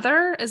that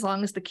together, as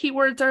long as the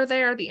keywords are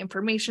there, the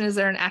information is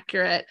there and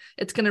accurate,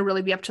 it's going to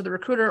really be up to the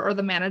recruiter or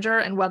the manager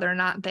and whether or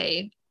not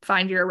they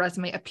find your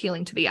resume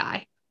appealing to the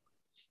eye.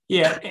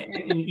 Yeah,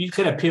 and you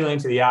said appealing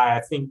to the eye.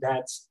 I think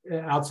that's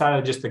outside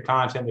of just the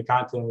content. The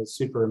content is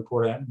super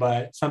important,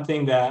 but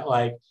something that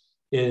like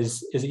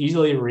is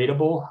easily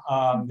readable.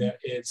 That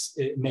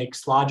it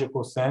makes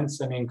logical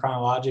sense. I mean,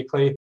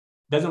 chronologically,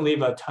 doesn't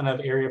leave a ton of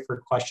area for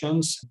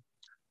questions.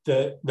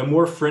 The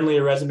more friendly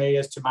a resume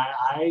is to my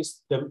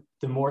eyes,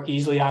 the more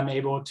easily I'm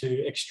able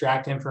to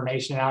extract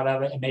information out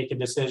of it and make a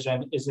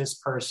decision. Is this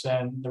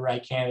person the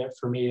right candidate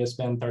for me to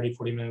spend 30,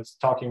 40 minutes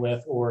talking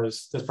with, or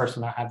is this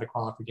person not have the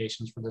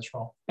qualifications for this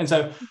role? And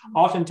so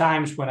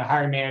oftentimes when a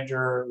hiring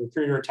manager,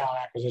 recruiter, or talent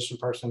acquisition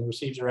person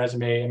receives a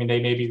resume, I mean,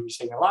 they may be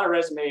receiving a lot of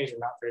resumes or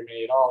not very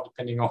many at all,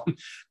 depending on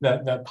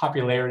the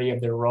popularity of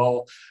their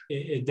role.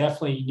 It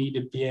definitely, you need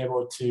to be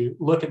able to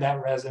look at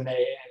that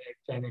resume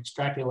and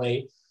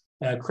extrapolate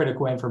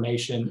critical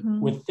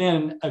information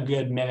within a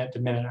good minute to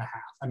minute and a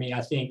half. I mean,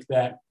 I think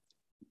that,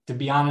 to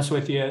be honest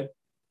with you,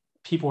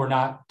 people are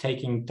not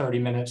taking 30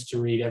 minutes to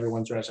read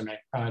everyone's resume.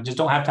 Just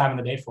don't have time in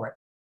the day for it.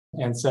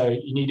 And so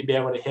you need to be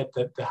able to hit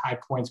the high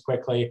points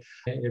quickly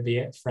and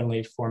be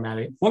friendly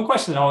formatting. One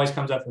question that always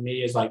comes up for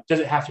me is like, does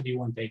it have to be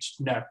one page?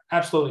 No,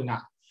 absolutely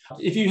not.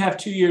 If you have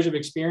 2 years of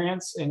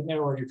experience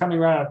or you're coming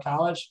right out of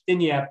college,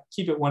 then yeah,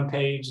 keep it one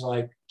page,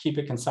 like keep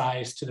it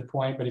concise to the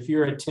point. But if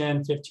you're a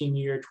 10, 15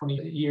 year,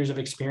 20 years of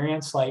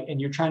experience, and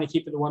you're trying to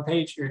keep it to one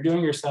page, you're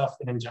doing yourself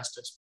an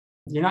injustice.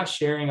 You're not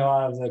sharing a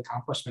lot of the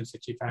accomplishments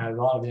that you've had,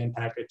 a lot of the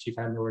impact that you've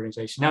had in the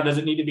organization. Now, does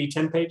it need to be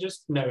 10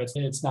 pages? No,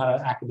 it's not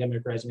an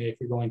academic resume if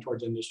you're going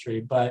towards industry,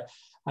 but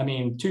I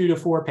mean, 2 to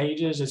 4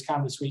 pages is kind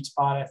of the sweet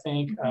spot, I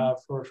think,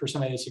 for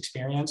somebody that's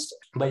experienced.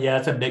 But yeah,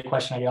 that's a big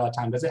question I get all the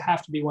time. Does it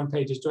have to be one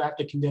page? Do I have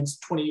to condense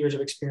 20 years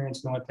of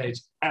experience in one page?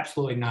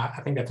 Absolutely not.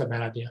 I think that's a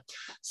bad idea.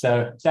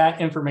 So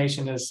that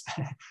information is,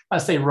 I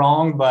say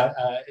wrong, but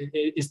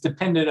it's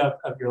dependent of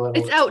your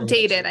level. It's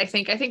outdated, I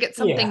think. I think it's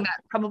something that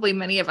probably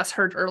many of us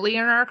heard early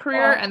in our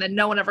career, and then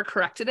no one ever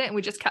corrected it, and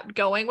we just kept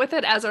going with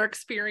it as our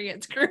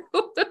experience grew.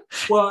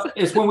 Well,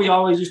 it's when we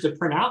always used to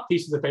print out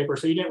pieces of paper,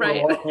 so you didn't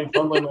really walk in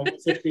fumbling with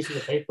 6 pieces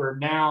of paper.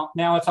 Now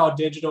it's all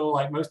digital.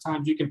 Like most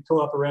times, you can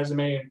pull up a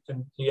resume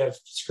and you have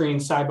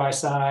screens side by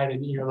side,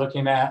 and you're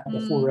looking at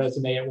the full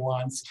resume at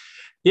once.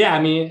 Yeah,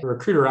 I mean,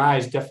 recruiter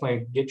eyes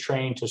definitely get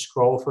trained to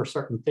scroll for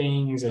certain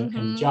things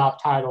and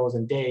job titles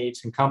and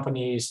dates and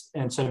companies.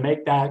 And so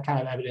make that kind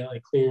of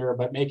evidently clear,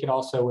 but make it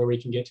also where we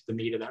can get to the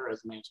meat of that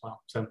resume as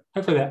well. So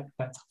hopefully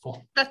that's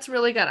helpful. That's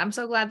really good. I'm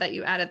so glad that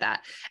you added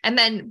that. And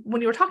then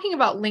when you were talking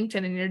about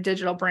LinkedIn and your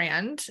digital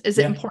brand, is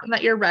it important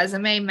that your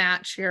resume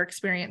match your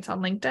experience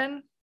on LinkedIn?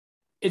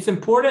 It's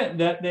important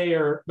that they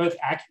are both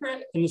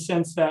accurate in the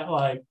sense that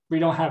like we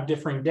don't have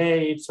differing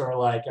dates, or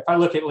like if I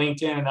look at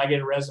LinkedIn and I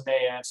get a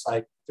resume and it's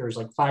like there's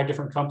like 5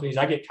 different companies,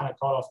 I get kind of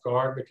caught off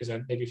guard because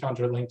I maybe found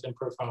your LinkedIn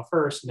profile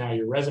first. Now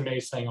your resume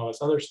is saying all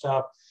this other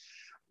stuff,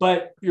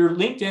 but your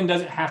LinkedIn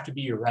doesn't have to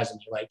be your resume.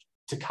 Like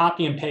to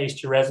copy and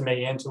paste your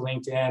resume into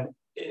LinkedIn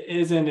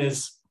isn't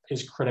as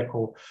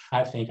critical.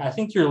 I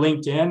think your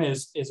LinkedIn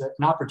is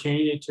an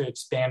opportunity to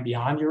expand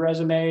beyond your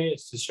resume.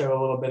 It's to show a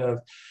little bit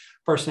of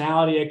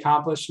personality,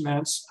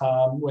 accomplishments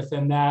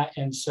within that.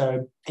 And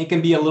so it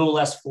can be a little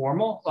less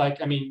formal,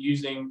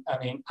 using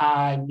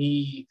I,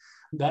 me,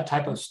 that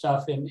type of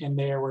stuff in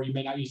there where you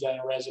may not use that in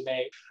a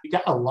resume. You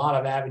got a lot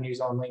of avenues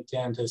on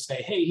LinkedIn to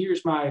say, hey,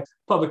 here's my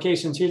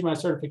publications, here's my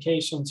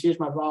certifications, here's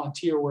my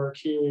volunteer work,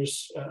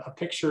 here's a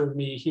picture of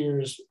me,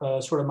 here's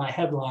sort of my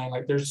headline.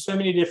 Like there's so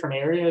many different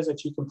areas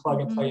that you can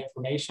plug and play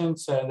information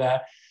so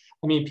that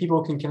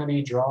people can kind of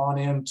be drawn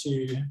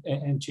into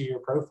your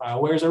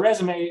profile. Whereas a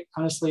resume,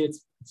 honestly,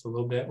 it's it's a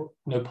little bit,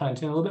 no pun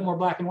intended, a little bit more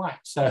black and white.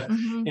 So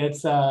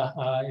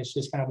it's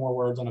just kind of more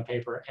words on a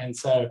paper. And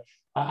so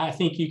I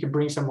think you can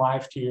bring some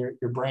life to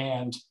your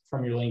brand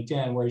from your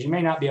LinkedIn, whereas you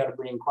may not be able to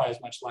bring quite as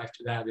much life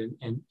to that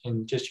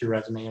in just your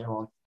resume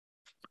alone.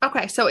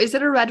 Okay. So is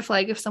it a red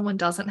flag if someone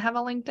doesn't have a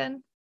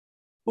LinkedIn?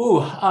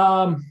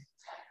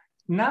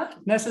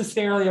 Not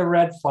necessarily a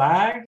red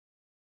flag,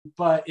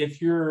 but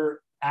if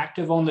you're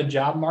active on the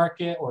job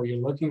market or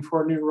you're looking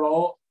for a new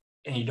role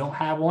and you don't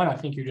have one, I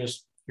think you're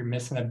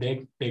missing a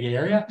big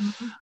area.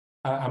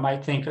 I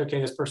might think, okay,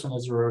 this person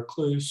is a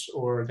recluse,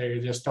 or they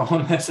just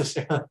don't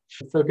necessarily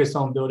focus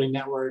on building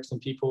networks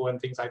and people and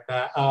things like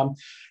that.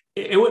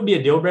 It wouldn't be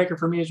a deal breaker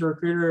for me as a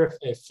recruiter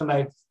if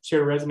somebody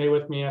shared a resume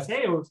with me and I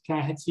say, hey, well, can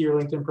I see your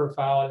LinkedIn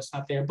profile? It's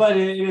not there, but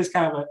it is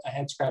kind of a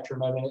head scratcher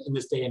moment in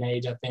this day and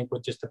age, I think,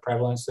 with just the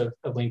prevalence of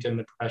LinkedIn and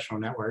the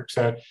professional network.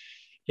 So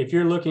if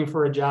you're looking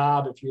for a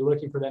job, if you're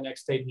looking for that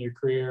next stage in your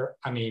career,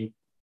 I mean,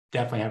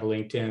 definitely have a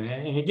LinkedIn.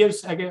 And it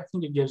gives, I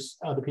think it gives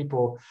other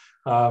people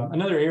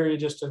another area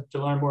just to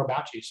learn more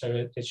about you.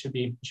 So it should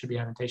be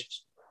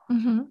advantageous.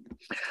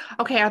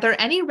 Okay. Are there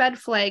any red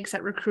flags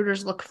that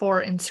recruiters look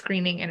for in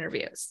screening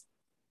interviews?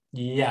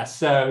 Yeah,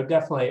 so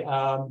definitely.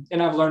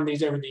 And I've learned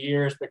these over the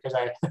years because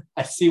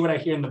I see what I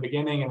hear in the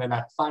beginning and then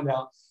I find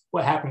out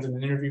what happens in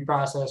the interview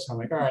process. I'm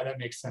like, all right, that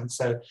makes sense.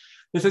 So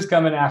this is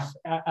coming out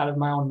of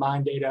my own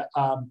mind data.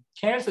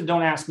 Candidates that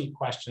don't ask me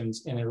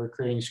questions in a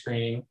recruiting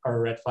screening are a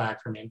red flag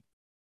for me.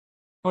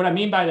 What I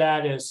mean by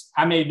that is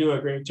I may do a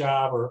great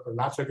job or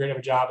not so great of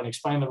a job and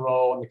explain the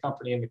role and the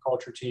company and the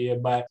culture to you,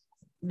 but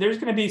there's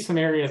going to be some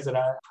areas that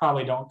I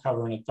probably don't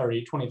cover in a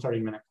 30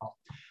 minute call.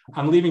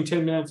 I'm leaving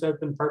 10 minutes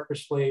open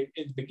purposefully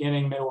at the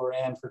beginning, middle, or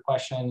end for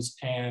questions.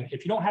 And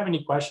if you don't have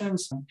any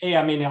questions, A,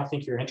 I may not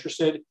think you're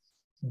interested.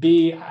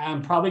 B,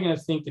 I'm probably going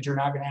to think that you're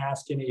not going to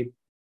ask any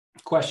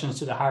questions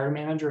to the hiring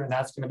manager, and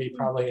that's going to be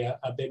probably a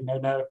big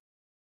no-no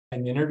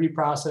in the interview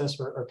process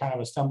or kind of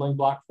a stumbling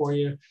block for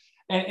you.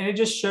 And it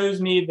just shows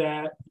me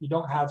that you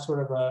don't have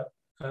sort of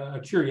a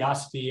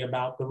curiosity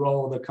about the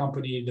role of the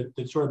company,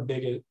 the sort of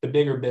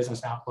bigger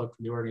business outlook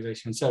for the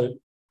organization. So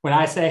when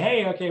I say,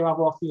 hey, okay, well, I'll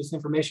walk through this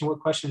information, what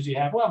questions do you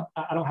have? Well,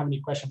 I don't have any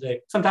questions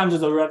today. Sometimes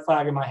there's a red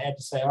flag in my head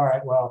to say, all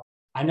right, well,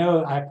 I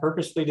know I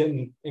purposely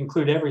didn't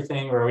include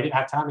everything, or we didn't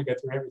have time to go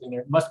through everything.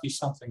 There must be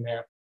something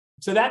there.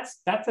 So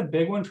that's a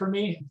big one for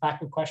me,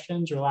 lack of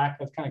questions or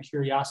lack of kind of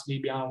curiosity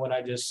beyond what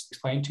I just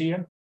explained to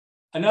you.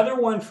 Another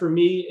one for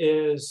me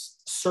is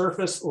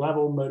surface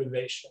level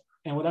motivation.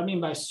 And what I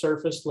mean by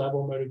surface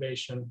level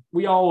motivation,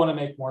 we all want to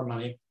make more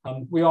money.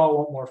 We all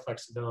want more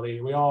flexibility.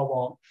 We all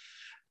want,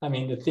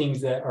 the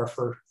things that are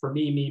for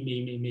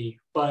me.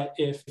 But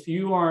if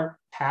you aren't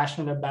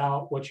passionate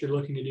about what you're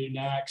looking to do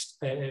next,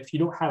 if you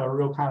don't have a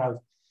real kind of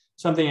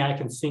something I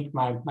can sink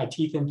my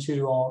teeth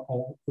into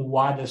on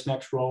why this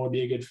next role would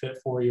be a good fit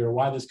for you, or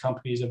why this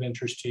company is of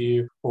interest to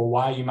you, or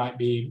why you might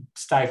be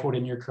stifled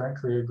in your current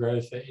career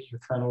growth at your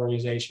current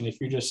organization. If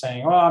you're just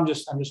saying, oh, I'm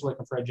just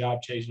looking for a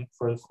job change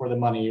for the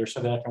money, or so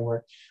that I can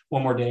work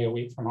one more day a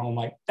week from home,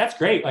 like that's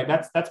great. Like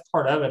that's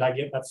part of it. I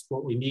get that's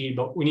what we need,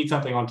 but we need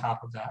something on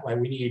top of that. Like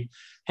we need,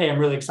 hey, I'm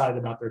really excited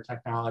about their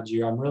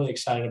technology, or I'm really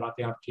excited about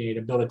the opportunity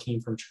to build a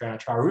team from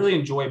scratch. Or I really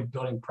enjoy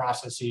building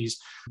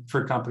processes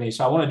for companies.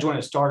 So I want to join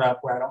a startup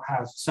where I don't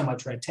have so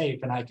much red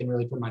tape and I can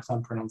really put my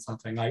thumbprint on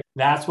something. Like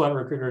that's what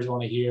recruiters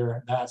want to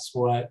hear. That's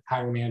what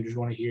hiring managers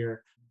want to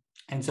hear.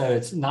 And so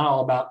it's not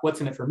all about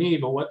what's in it for me,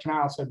 but what can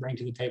I also bring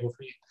to the table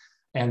for you?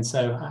 And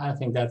so I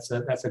think that's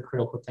a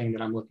critical thing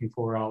that I'm looking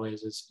for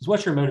always is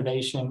what's your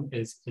motivation?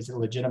 Is it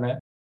legitimate?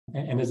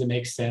 And does it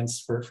make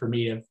sense for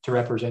me to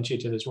represent you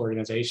to this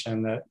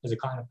organization that is a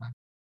client of mine?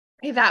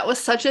 Hey, that was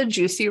such a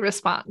juicy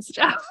response,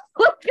 Jeff.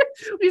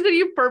 You said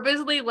you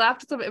purposely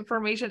left some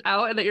information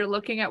out and that you're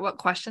looking at what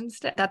questions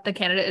that the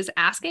candidate is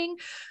asking,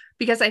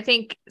 because I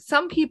think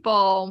some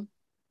people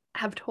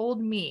have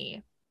told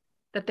me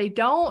that they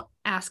don't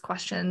ask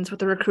questions with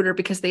the recruiter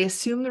because they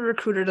assume the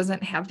recruiter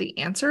doesn't have the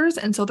answers.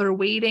 And so they're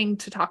waiting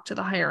to talk to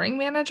the hiring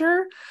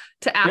manager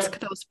to ask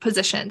those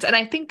positions. And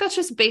I think that's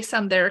just based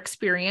on their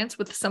experience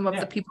with some of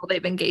the people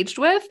they've engaged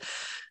with.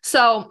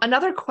 So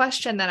another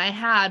question that I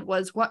had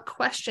was, what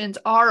questions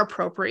are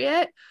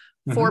appropriate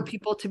for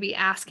people to be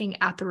asking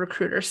at the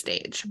recruiter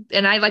stage?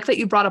 And I like that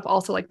you brought up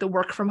also like the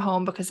work from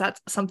home, because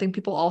that's something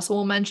people also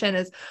will mention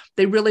is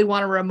they really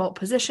want a remote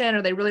position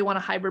or they really want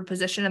a hybrid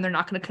position and they're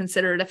not going to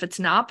consider it if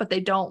it's not, but they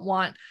don't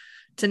want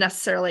to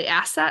necessarily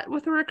ask that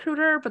with a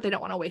recruiter, but they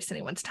don't want to waste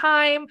anyone's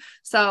time.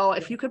 So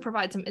if you could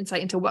provide some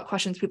insight into what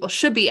questions people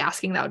should be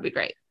asking, that would be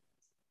great.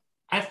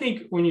 I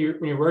think when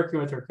you're working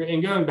with recruiters,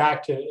 and going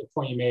back to the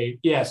point you made,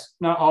 yes,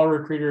 not all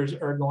recruiters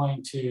are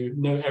going to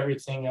know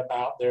everything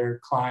about their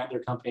client,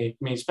 their company.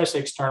 I mean, especially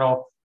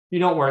external. You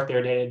don't work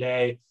there day to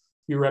day.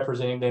 You're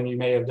representing them. You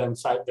may have done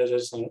site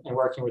visits and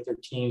working with their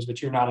teams,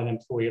 but you're not an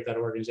employee of that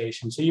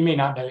organization. So you may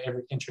not know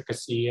every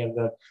intricacy of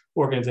the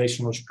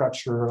organizational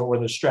structure or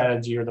the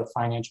strategy or the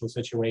financial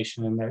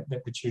situation, and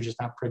that you're just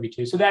not privy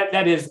to. So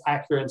that is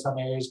accurate in some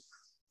areas,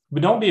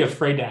 but don't be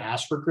afraid to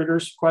ask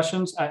recruiters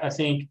questions. I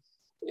think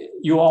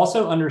You'll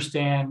also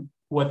understand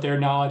what their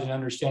knowledge and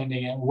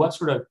understanding and what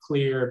sort of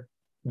clear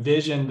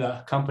vision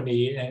the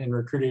company and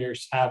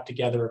recruiters have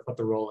together of what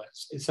the role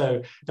is.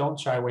 So don't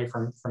shy away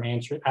from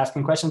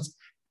asking questions.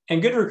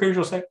 And good recruiters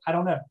will say, I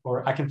don't know,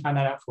 or I can find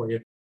that out for you.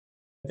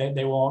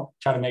 They won't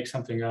try to make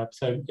something up.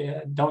 So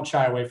don't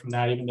shy away from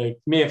that, even though you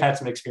may have had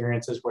some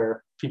experiences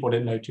where people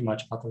didn't know too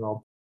much about the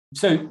role.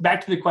 So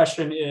back to the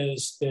question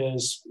is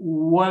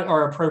what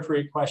are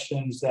appropriate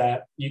questions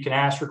that you can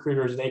ask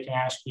recruiters, they can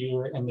ask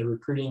you in the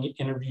recruiting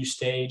interview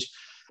stage?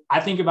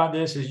 I think about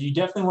this is you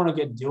definitely want to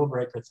get deal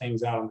breaker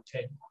things out on the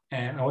table.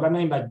 And what I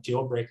mean by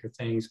deal breaker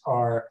things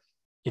are,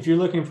 if you're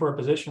looking for a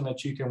position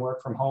that you can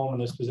work from home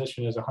and this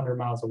position is 100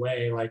 miles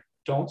away, like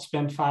don't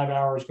spend 5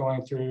 hours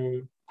going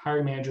through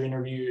hiring manager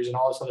interviews and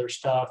all this other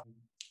stuff.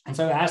 And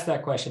so ask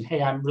that question,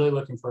 hey, I'm really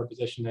looking for a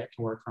position that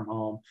can work from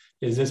home.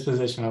 Is this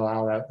position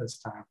allowed at this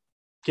time?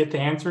 Get the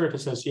answer. If it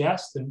says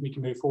yes, then we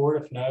can move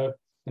forward. If no,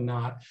 then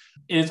not.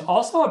 It is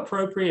also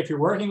appropriate if you're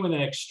working with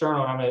an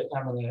external, I'm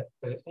going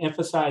to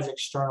emphasize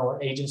external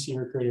or agency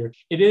recruiter,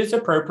 it is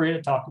appropriate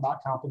to talk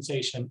about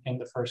compensation in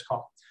the first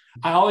call.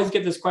 I always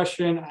get this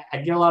question. I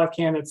get a lot of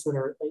candidates that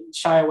are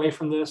shy away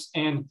from this,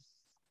 and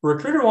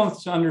recruiter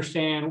wants to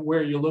understand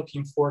where you're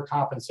looking for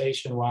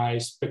compensation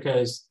wise,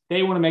 because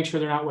they want to make sure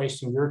they're not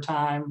wasting your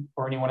time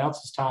or anyone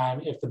else's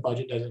time if the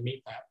budget doesn't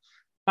meet that.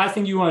 Last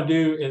thing you want to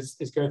do is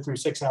go through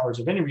 6 hours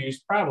of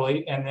interviews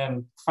probably, and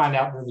then find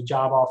out that the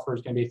job offer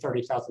is going to be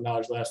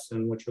 $30,000 less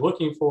than what you're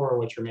looking for or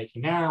what you're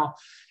making now.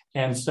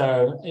 And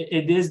so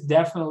it is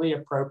definitely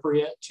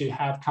appropriate to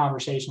have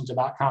conversations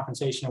about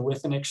compensation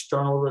with an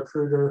external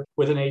recruiter,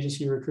 with an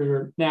agency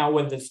recruiter. Now,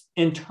 with this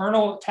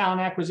internal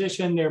talent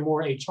acquisition, they're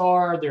more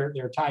HR,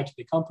 they're tied to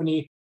the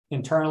company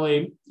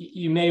internally.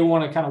 You may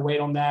want to kind of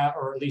wait on that,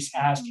 or at least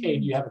ask, hey,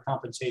 do you have a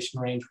compensation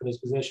range for this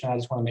position? I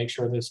just want to make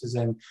sure this is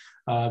in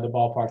the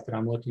ballpark that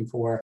I'm looking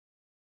for.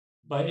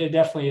 But it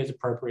definitely is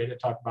appropriate to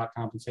talk about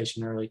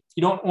compensation early.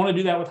 You don't want to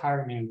do that with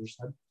hiring managers.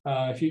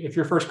 If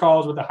your first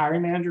call is with a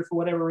hiring manager for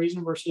whatever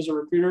reason versus a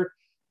recruiter,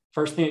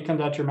 first thing that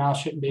comes out your mouth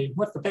shouldn't be,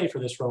 what's the pay for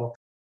this role?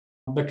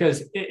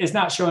 Because it's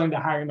not showing the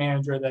hiring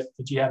manager that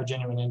you have a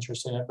genuine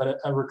interest in it. But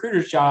a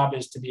recruiter's job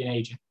is to be an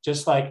agent.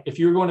 Just like if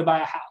you were going to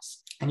buy a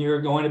house and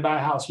you're going to buy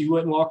a house, you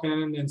wouldn't walk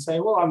in and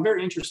say, well, I'm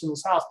very interested in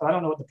this house, but I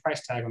don't know what the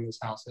price tag on this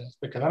house is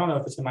because I don't know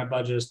if it's in my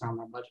budget, it's not in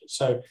my budget.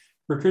 So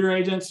recruiter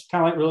agents,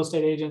 kind of like real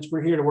estate agents,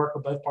 we're here to work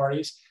with both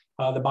parties,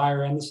 the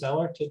buyer and the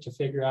seller, to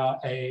figure out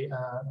a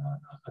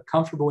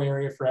comfortable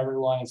area for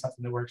everyone and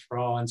something that works for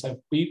all. And so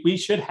we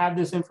should have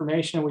this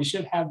information. We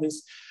should have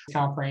this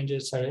comp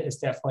ranges. So it's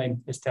definitely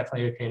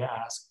okay to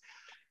ask.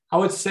 I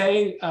would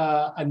say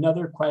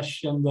another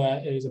question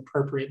that is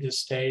appropriate at this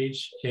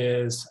stage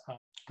is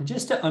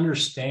just to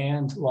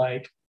understand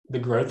like the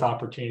growth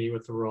opportunity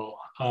with the role.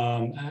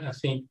 I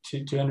think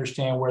to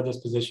understand where this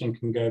position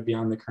can go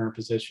beyond the current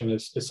position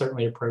is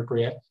certainly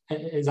appropriate.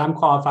 As I'm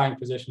qualifying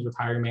positions with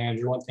hiring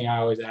manager, one thing I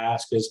always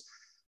ask is,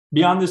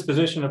 beyond this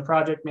position of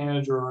project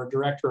manager or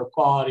director of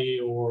quality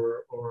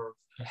or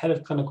head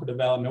of clinical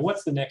development,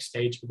 what's the next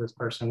stage for this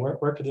person?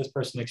 Where could this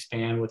person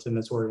expand within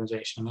this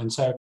organization? And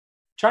so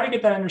try to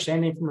get that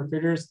understanding from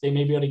recruiters. They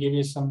may be able to give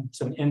you some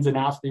ins and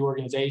outs of the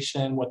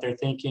organization, what they're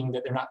thinking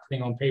that they're not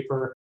putting on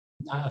paper.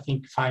 I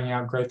think finding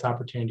out growth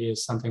opportunity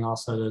is something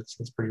also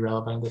that's pretty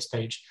relevant at this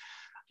stage.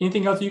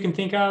 Anything else you can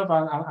think of?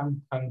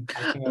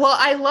 Well,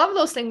 I love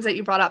those things that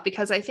you brought up,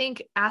 because I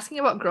think asking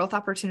about growth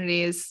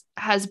opportunities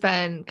has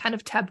been kind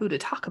of taboo to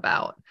talk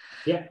about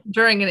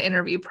during an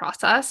interview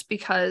process,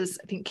 because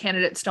I think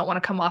candidates don't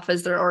want to come off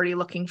as they're already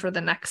looking for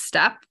the next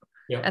step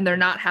and they're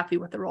not happy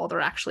with the role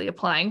they're actually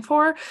applying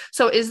for.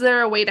 So is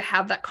there a way to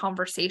have that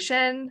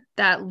conversation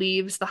that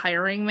leaves the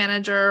hiring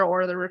manager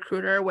or the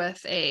recruiter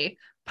with a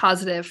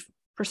positive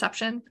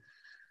perception?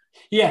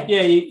 Yeah,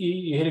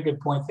 you hit a good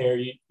point there.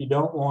 You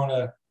don't want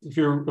to, if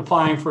you're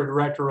applying for a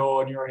director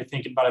role and you're already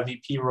thinking about a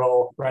VP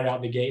role right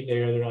out the gate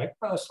there, they're like,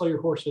 oh, slow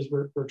your horses.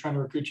 We're trying to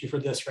recruit you for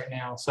this right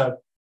now. So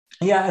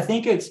yeah, I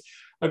think it's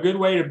a good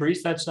way to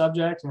breeze that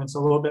subject, and it's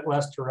a little bit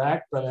less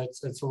direct, but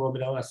it's a little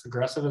bit less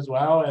aggressive as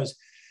well. As,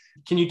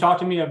 can you talk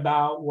to me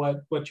about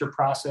what your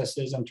process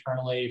is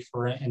internally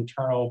for an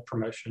internal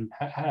promotion?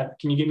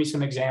 Can you give me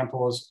some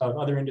examples of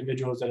other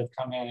individuals that have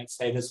come in at,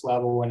 say, this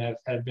level and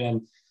have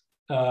been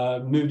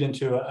moved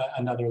into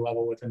another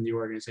level within the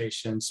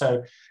organization?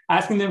 So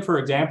asking them for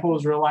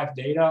examples, real life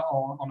data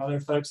on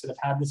other folks that have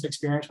had this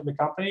experience with the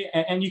company.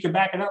 And you can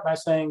back it up by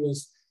saying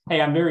is,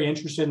 hey, I'm very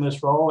interested in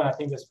this role, and I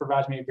think this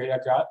provides me a great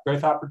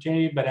growth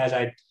opportunity. But as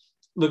I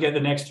look at the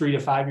next 3 to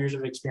 5 years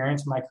of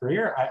experience in my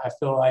career, I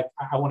feel like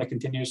I want to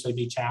continuously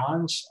be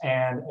challenged,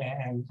 and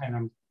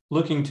I'm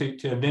looking to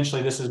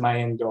eventually, this is my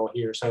end goal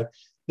here. So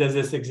does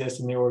this exist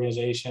in the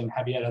organization?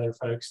 Have you had other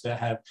folks that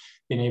have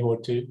been able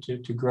to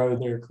grow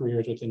their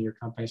careers within your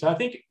company? So I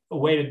think a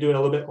way to do it a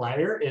little bit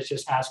lighter is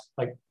just ask,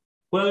 like,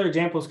 what other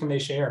examples can they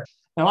share?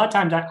 And a lot of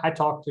times I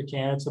talk to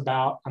candidates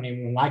about,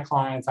 with my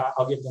clients,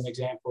 I'll give them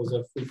examples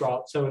of, we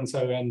brought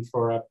so-and-so in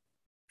for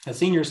a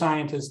senior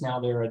scientist, now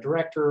they're a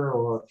director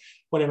or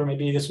whatever it may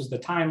be. This was the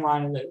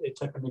timeline that it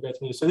took them to go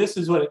through. So this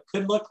is what it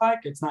could look like.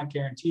 It's not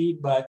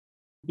guaranteed, but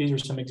these are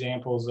some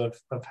examples of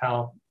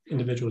how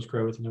individuals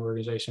grow within the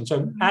organization.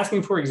 So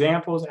asking for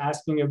examples,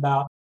 asking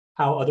about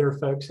how other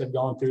folks have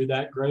gone through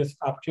that growth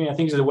opportunity, I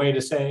think is a way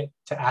to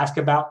ask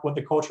about what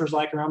the culture is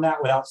like around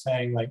that without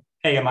saying like,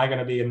 hey, am I going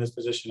to be in this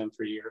position in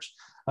 3 years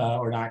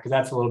or not? Because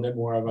that's a little bit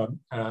more of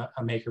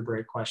a make or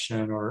break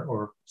question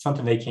or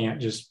something they can't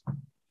just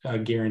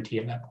guarantee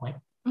at that point.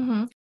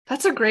 Mm-hmm.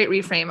 That's a great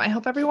reframe. I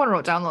hope everyone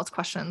wrote down those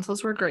questions.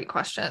 Those were great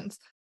questions.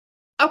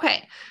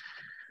 Okay.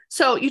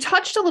 So you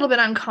touched a little bit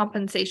on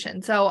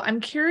compensation. So I'm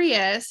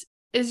curious,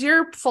 is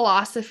your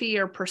philosophy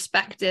or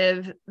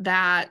perspective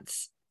that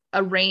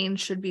a range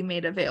should be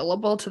made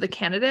available to the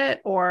candidate?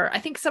 Or I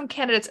think some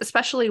candidates,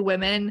 especially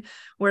women,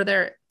 where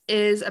there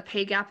is a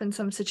pay gap in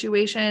some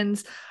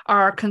situations,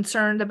 are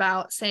concerned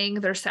about saying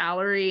their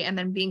salary and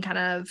then being kind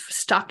of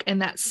stuck in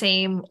that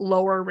same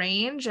lower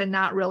range and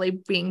not really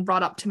being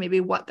brought up to maybe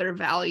what their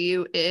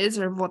value is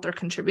or what they're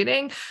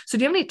contributing. So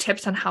do you have any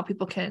tips on how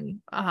people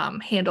can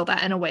handle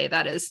that in a way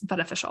that is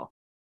beneficial?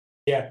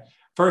 Yeah.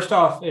 First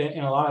off,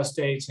 in a lot of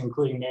states,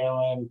 including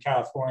Maryland,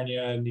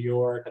 California, New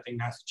York, I think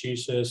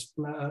Massachusetts,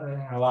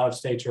 a lot of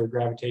states are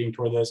gravitating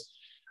toward this.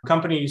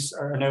 Companies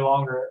are no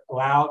longer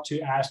allowed to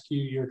ask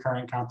you your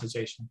current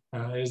compensation.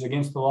 It is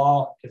against the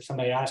law. If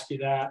somebody asks you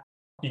that,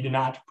 you do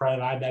not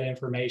provide that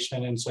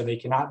information. And so they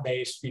cannot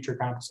base future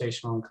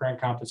compensation on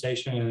current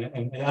compensation.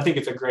 And I think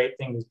it's a great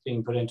thing that's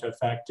being put into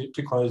effect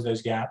to close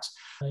those gaps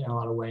in a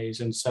lot of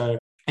ways. And so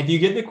if you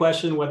get the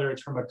question, whether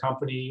it's from a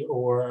company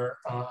or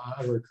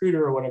a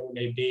recruiter or whatever it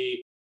may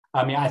be,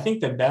 I mean, I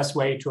think the best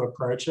way to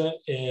approach it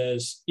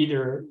is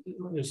either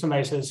if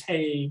somebody says,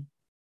 hey,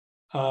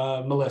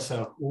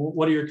 Melissa,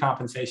 what are your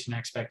compensation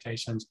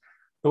expectations?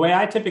 The way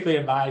I typically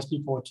advise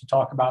people to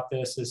talk about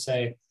this is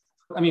say,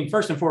 I mean,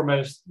 first and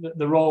foremost,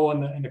 the role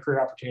and the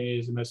career opportunity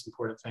is the most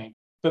important thing.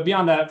 But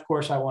beyond that, of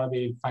course, I want to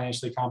be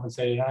financially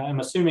compensated. I'm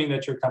assuming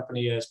that your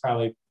company has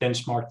probably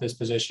benchmarked this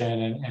position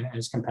and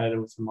is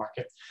competitive with the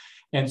market.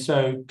 And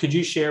so could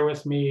you share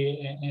with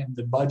me in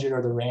the budget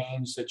or the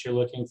range that you're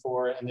looking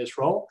for in this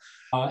role?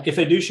 If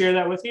they do share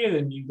that with you,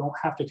 then you don't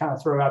have to kind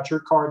of throw out your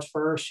cards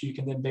first. You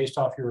can then, based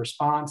off your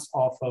response,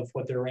 off of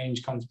what their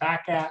range comes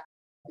back at.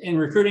 In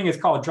recruiting, it's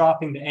called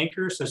dropping the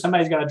anchor. So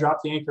somebody's got to drop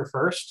the anchor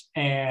first.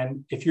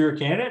 And if you're a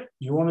candidate,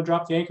 you want to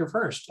drop the anchor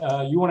first.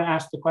 You want to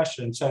ask the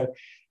question. So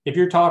if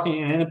you're talking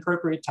in an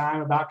inappropriate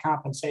time about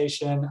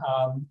compensation,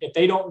 if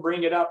they don't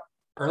bring it up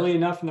early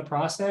enough in the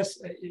process,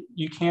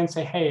 you can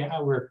say, hey,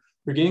 we're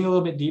getting a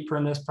little bit deeper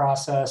in this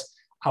process.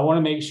 I want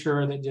to make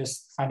sure that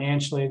just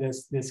financially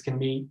this can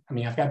meet. I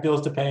mean, I've got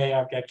bills to pay,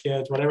 I've got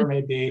kids, whatever it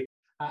may be.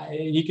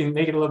 You can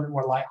make it a little bit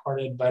more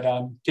lighthearted, but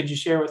could you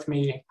share with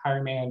me,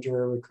 hiring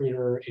manager,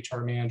 recruiter,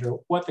 HR manager,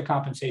 what the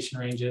compensation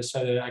range is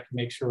so that I can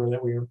make sure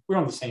that we're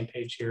on the same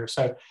page here.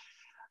 So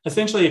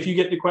essentially, if you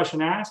get the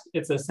question asked,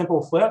 it's a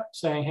simple flip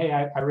saying, hey,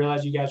 I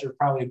realize you guys are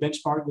probably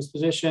benchmarked this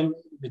position,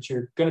 that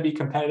you're going to be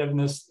competitive in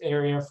this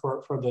area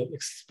for the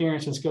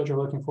experience and skills you're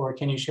looking for.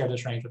 Can you share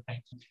this range with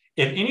me?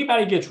 If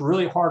anybody gets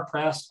really hard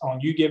pressed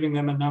on you giving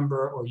them a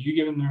number or you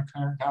giving them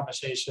current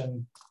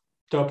compensation,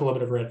 throw up a little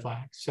bit of red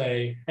flag.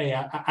 Say, hey,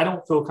 I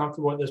don't feel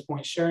comfortable at this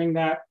point sharing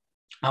that.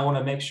 I want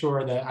to make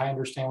sure that I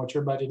understand what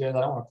your budget is.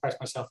 I don't want to price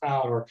myself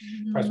out or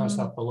price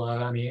myself below.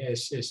 I mean,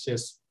 it's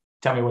just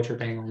tell me what you're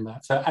paying on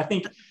that. So I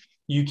think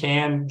you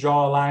can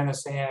draw a line in the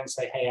sand and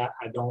say, hey,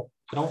 I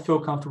don't feel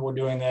comfortable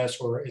doing this,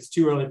 or it's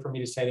too early for me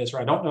to say this, or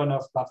I don't know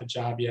enough about the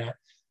job yet.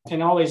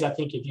 And always, I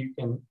think if you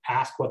can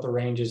ask what the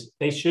range is,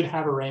 they should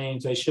have a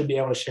range. They should be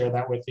able to share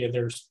that with you.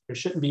 There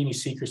shouldn't be any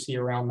secrecy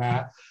around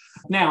that.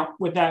 Now,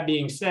 with that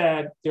being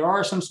said, there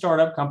are some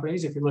startup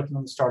companies, if you're looking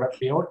in the startup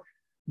field,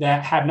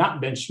 that have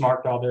not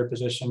benchmarked all their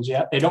positions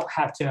yet. They don't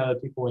have 10 other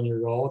people in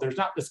your role. There's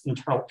not this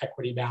internal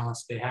equity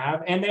balance they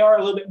have. And they are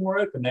a little bit more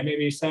open. They may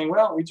be saying,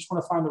 well, we just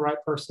want to find the right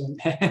person.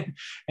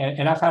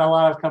 and I've had a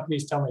lot of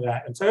companies tell me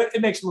that. And so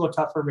it makes it a little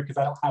tougher because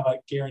I don't have a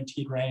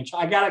guaranteed range.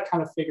 I got to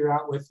kind of figure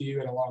out with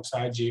you and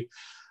alongside you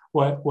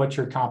what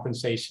your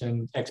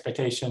compensation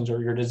expectations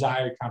or your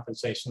desired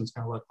compensation is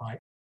going to look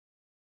like.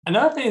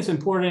 Another thing that's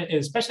important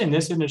is, especially in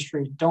this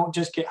industry, don't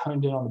just get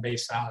honed in on the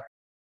base salary.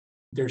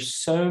 There's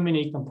so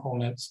many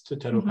components to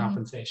total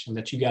compensation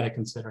that you got to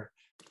consider.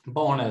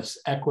 Bonus,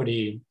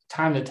 equity,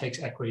 time that takes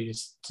equity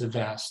to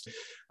vest,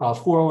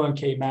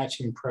 401k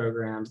matching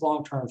programs,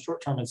 long-term,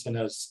 short-term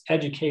incentives,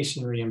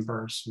 education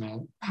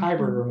reimbursement,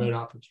 hybrid remote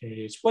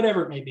opportunities,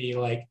 whatever it may be.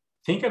 Like,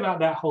 think about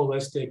that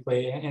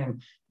holistically.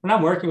 And when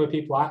I'm working with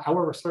people, I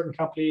work with certain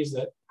companies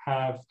that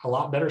have a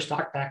lot better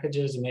stock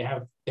packages and they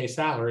have base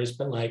salaries,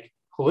 but like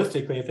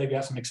holistically, if they've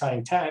got some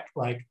exciting tech,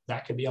 like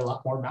that could be a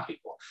lot more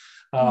valuable.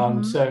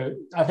 So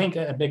I think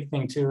a big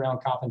thing too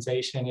around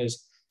compensation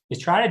is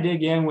try to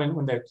dig in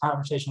when the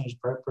conversation is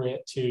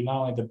appropriate to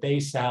not only the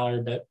base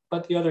salary,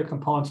 but the other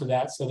components of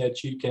that so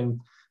that you can,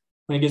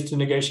 when it gets to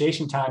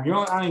negotiation time, you're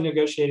not only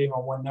negotiating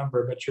on one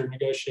number, but you're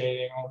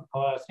negotiating on a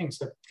lot of things.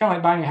 So it's kind of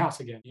like buying a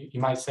house again.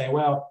 You might say,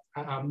 well,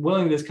 I'm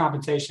willing to this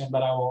compensation,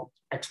 but I want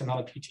X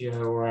amount of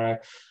PTO, or I'm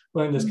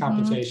willing to this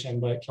compensation,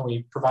 but can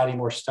we provide any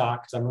more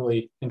stock? Because I'm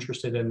really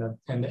interested in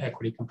the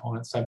equity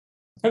component. So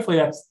hopefully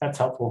that's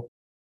helpful.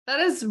 That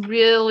is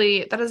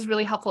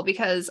really helpful,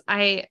 because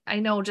I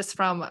know just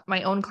from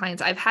my own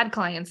clients, I've had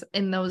clients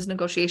in those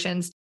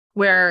negotiations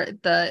where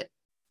the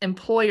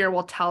employer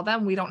will tell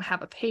them we don't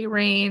have a pay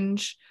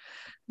range,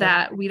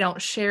 that we don't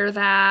share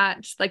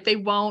that, like they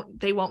won't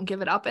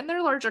give it up, and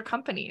they're larger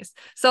companies.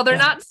 So they're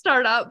not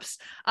startups.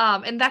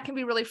 And that can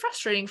be really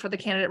frustrating for the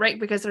candidate, right?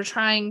 Because they're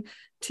trying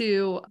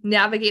to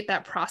navigate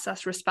that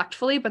process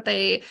respectfully, but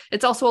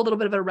it's also a little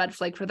bit of a red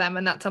flag for them.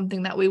 And that's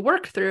something that we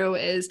work through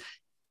is,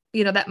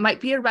 that might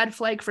be a red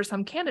flag for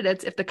some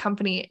candidates if the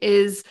company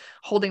is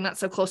holding that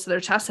so close to their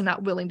chest and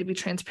not willing to be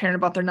transparent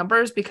about their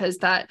numbers, because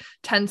that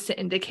tends to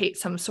indicate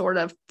some sort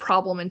of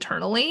problem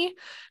internally.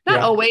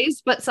 Not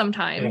always, but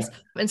sometimes.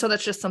 And so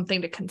that's just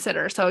something to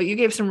consider. So you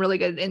gave some really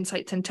good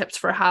insights and tips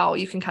for how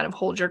you can kind of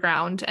hold your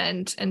ground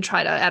and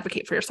try to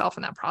advocate for yourself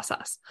in that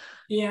process.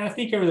 Yeah, I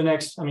think over the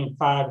next,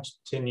 5 to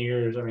 10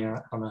 years, I don't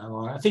know how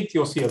long, I think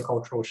you'll see a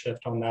cultural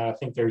shift on that. I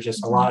think there's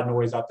just a lot of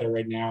noise out there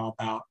right now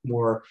about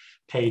more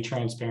pay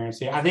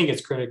transparency. I think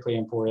it's critically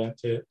important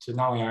to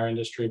not only our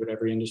industry, but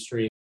every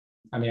industry.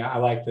 I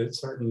like that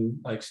certain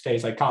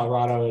states like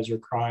Colorado is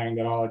requiring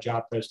that all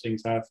job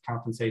postings have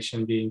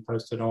compensation being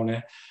posted on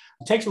it.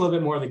 It takes a little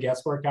bit more of the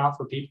guesswork out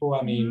for people.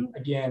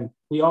 Again,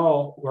 we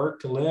all work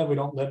to live. We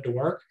don't live to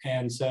work.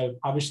 And so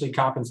obviously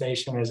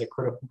compensation is a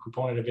critical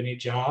component of any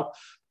job.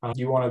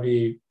 You want to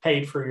be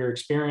paid for your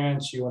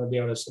experience. You want to be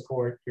able to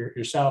support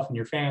yourself and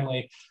your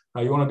family.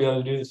 You want to be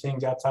able to do the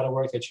things outside of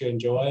work that you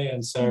enjoy.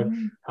 And so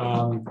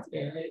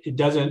it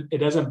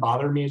doesn't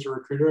bother me as a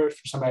recruiter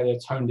for somebody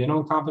that's honed in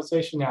on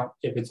compensation. Now,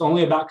 if it's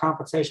only about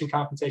compensation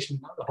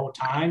the whole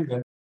time,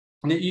 then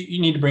you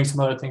need to bring some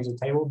other things to the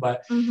table.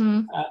 But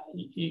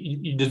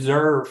you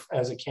deserve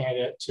as a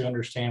candidate to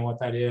understand what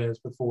that is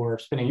before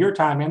spending your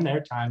time and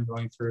their time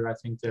going through, I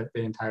think, the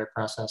entire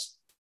process.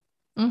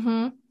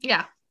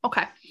 Yeah.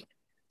 Okay.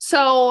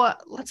 So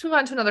let's move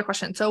on to another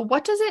question. So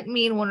what does it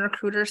mean when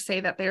recruiters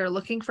say that they are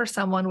looking for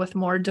someone with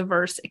more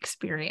diverse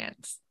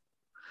experience?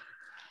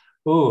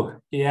 Oh,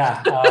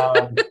 yeah.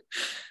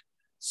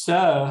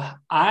 So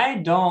I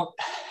don't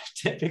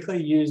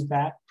typically use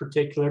that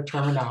particular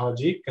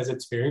terminology because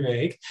it's very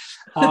vague.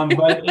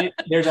 But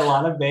there's a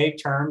lot of vague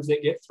terms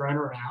that get thrown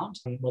around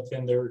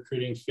within the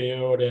recruiting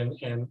field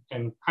and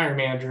hiring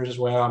managers as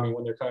well.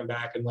 When they're coming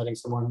back and letting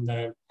someone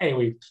know, hey,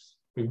 we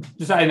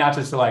decided not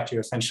to select you,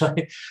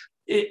 essentially.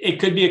 It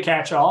could be a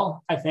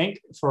catch-all, I think,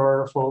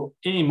 for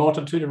any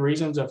multitude of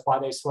reasons of why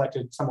they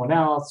selected someone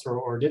else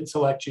or didn't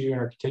select you and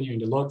are continuing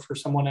to look for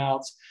someone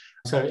else.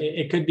 So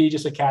it could be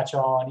just a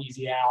catch-all, an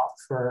easy out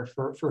for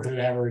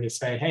whoever to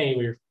say, hey,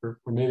 we're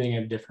moving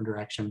in a different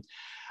direction.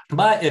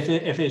 But if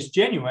it's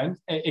genuine,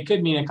 it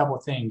could mean a couple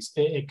of things.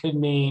 It could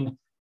mean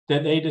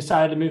that they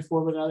decided to move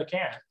forward with another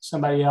candidate,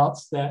 somebody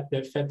else that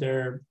fit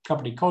their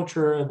company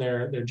culture,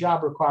 their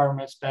job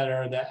requirements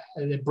better,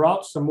 that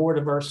brought some more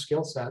diverse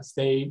skill sets.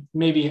 They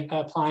may be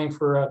applying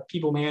for a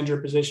people manager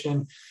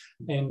position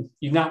and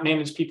you've not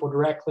managed people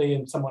directly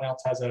and someone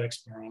else has that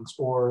experience,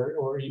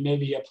 or you may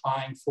be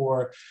applying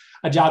for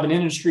a job in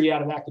industry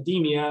out of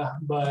academia,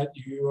 but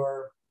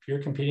you're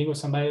competing with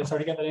somebody that's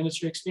already got that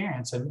industry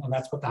experience, and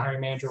that's what the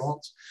hiring manager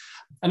wants.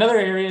 Another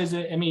area is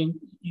that,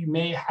 you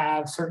may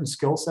have certain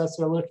skill sets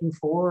they're looking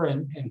for,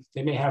 and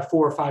they may have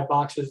 4 or 5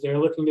 boxes they're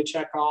looking to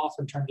check off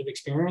in terms of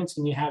experience,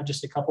 and you have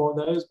just a couple of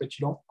those, but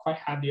you don't quite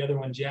have the other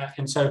ones yet.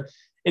 And so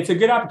it's a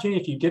good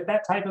opportunity if you get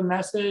that type of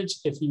message,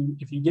 if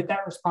you get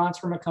that response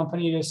from a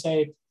company to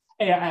say,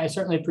 hey, I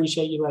certainly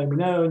appreciate you letting me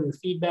know and your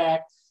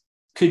feedback.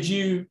 Could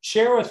you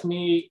share with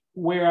me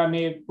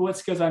what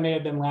skills I may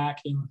have been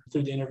lacking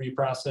through the interview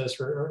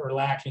process or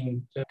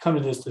lacking to come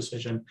to this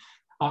decision?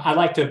 I'd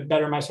like to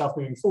better myself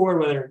moving forward,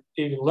 whether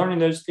either learning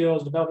those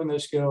skills, developing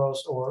those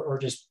skills, or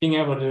just being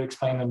able to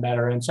explain them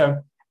better. And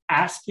so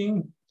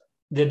asking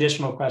the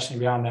additional question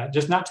beyond that,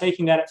 just not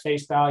taking that at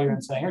face value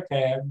and saying,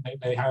 okay,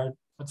 they hired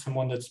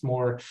someone that's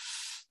more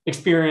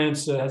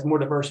experienced, has more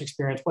diverse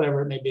experience,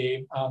 whatever it may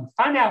be.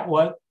 Find out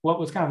what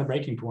was kind of the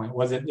breaking point.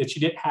 Was it that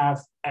you didn't have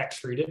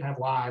X or you didn't have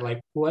Y? Like,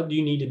 what do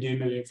you need to do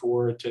moving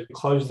forward to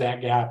close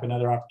that gap and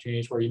other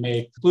opportunities where you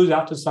may lose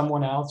out to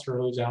someone else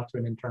or lose out to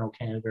an internal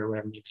candidate or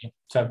whatever it may be?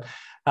 So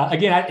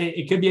again,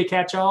 it could be a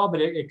catch-all, but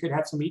it could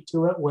have some meat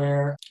to it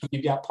where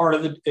you've got part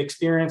of the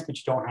experience, but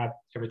you don't have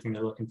everything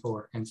they're looking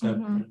for. And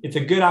so it's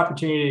a good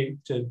opportunity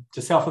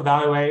to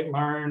self-evaluate,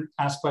 learn,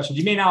 ask questions.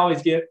 You may not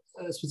always get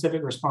a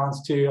specific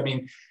response to.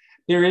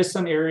 There is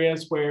some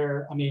areas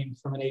where,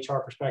 from an HR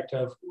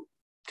perspective,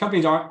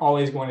 companies aren't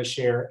always going to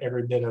share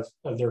every bit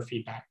of their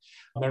feedback.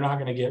 They're not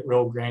going to get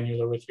real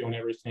granular with you on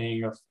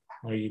everything of,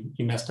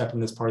 you messed up in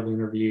this part of the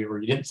interview,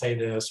 or you didn't say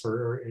this,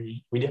 or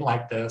we didn't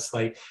like this.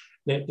 Like,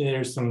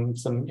 there's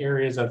some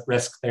areas of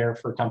risk there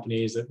for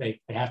companies that they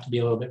have to be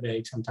a little bit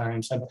vague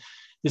sometimes. So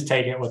just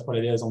take it with what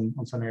it is on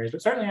some areas,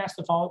 but certainly ask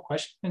the follow-up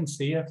question and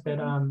see if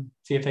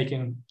they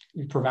can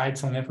provide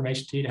some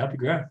information to you to help you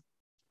grow.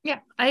 Yeah,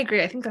 I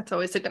agree. I think that's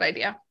always a good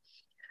idea.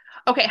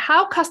 Okay,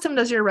 how custom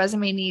does your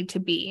resume need to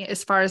be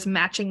as far as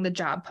matching the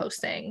job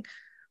posting?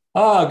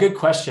 Oh, good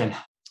question.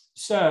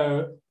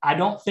 So I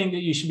don't think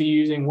that you should be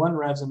using one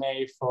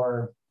resume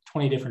for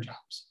 20 different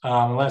jobs,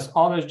 unless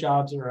all those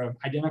jobs are of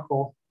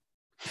identical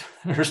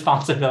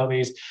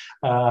responsibilities,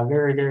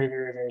 very, very,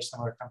 very, very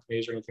similar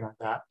companies or anything like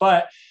that.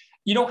 But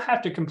you don't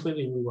have to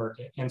completely rework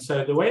it. And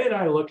so the way that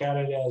I look at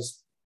it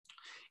is,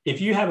 if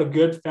you have a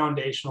good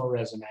foundational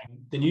resume,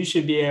 then you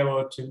should be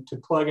able to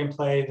plug and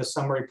play the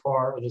summary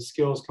part or the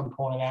skills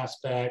component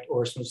aspect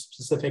or some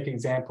specific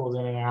examples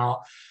in and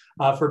out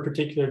for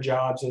particular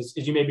jobs as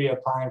you may be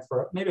applying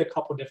for maybe a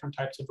couple of different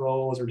types of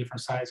roles or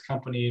different size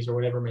companies or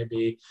whatever it may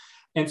be.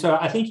 And so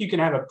I think you can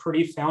have a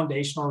pretty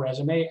foundational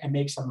resume and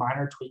make some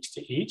minor tweaks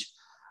to each.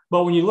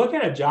 But when you look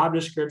at a job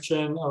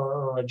description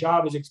or a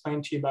job is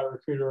explained to you by a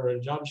recruiter or a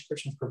job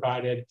description is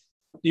provided,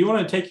 do you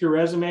want to take your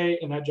resume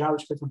and that job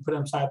description, put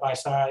them side by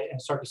side and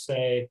start to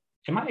say,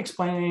 am I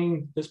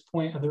explaining this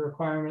point of the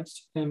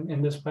requirements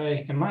in this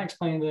way? Am I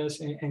explaining this?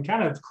 And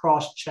kind of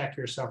cross-check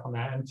yourself on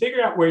that and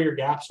figure out where your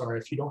gaps are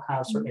if you don't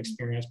have certain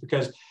experience,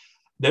 because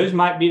those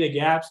might be the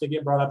gaps that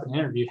get brought up in an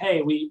interview.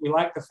 Hey, we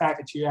like the fact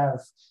that you have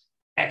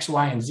X,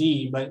 Y, and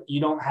Z, but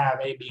you don't have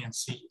A, B, and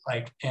C.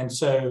 And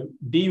so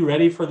be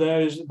ready for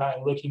those by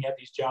looking at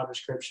these job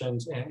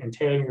descriptions and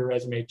tailoring your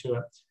resume to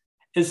it.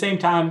 At the same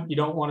time, you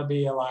don't want to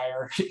be a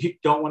liar. You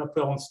don't want to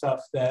put on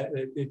stuff that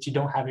you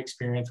don't have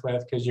experience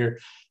with, because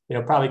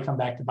it'll probably come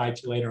back to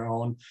bite you later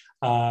on.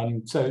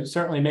 So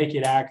certainly make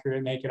it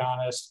accurate, make it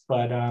honest,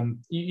 but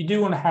you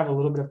do want to have a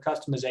little bit of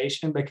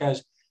customization,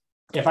 because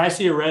if I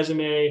see a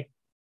resume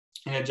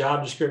and a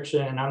job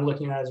description and I'm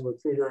looking at it as a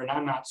recruiter and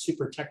I'm not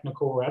super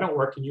technical or I don't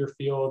work in your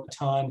field a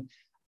ton,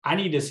 I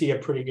need to see a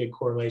pretty good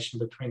correlation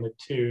between the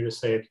two to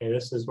say, okay,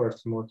 this is worth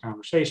some more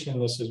conversation.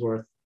 This is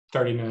worth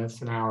 30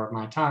 minutes, an hour of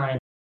my time.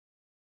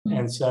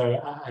 And so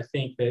I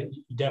think that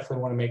you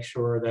definitely want to make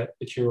sure that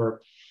you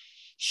are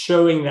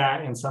showing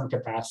that in some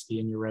capacity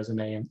in your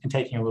resume and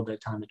taking a little bit of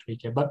time to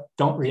tweak it, but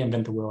don't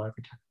reinvent the wheel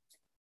every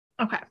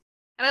time. Okay.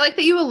 And I like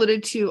that you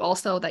alluded to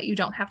also that you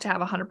don't have to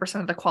have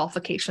 100% of the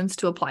qualifications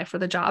to apply for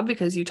the job,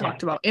 because you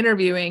talked about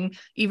interviewing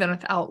even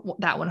without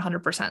that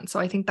 100%. So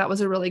I think that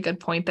was a really good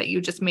point that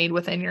you just made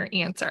within your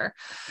answer.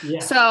 Yeah.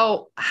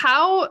 So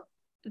how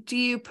do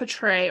you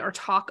portray or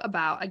talk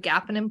about a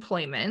gap in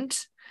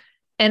employment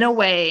in a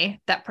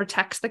way that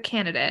protects the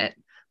candidate,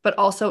 but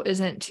also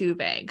isn't too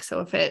vague?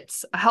 So if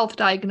it's a health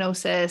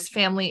diagnosis,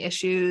 family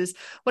issues,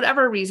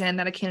 whatever reason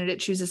that a candidate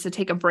chooses to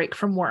take a break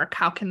from work,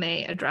 how can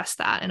they address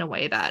that in a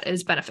way that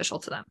is beneficial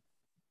to them?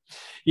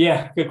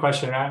 Yeah, good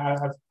question.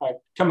 I've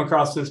come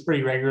across this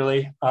pretty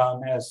regularly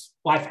as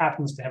life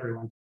happens to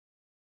everyone.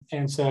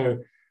 And so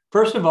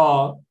first of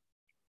all,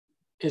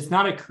 it's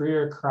not a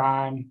career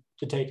crime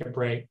to take a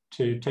break,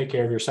 to take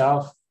care of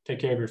yourself, take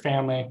care of your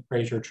family,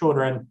 raise your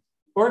children,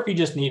 or if you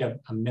just need a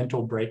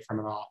mental break from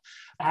it all.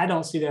 I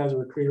don't see that as a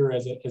recruiter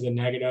as a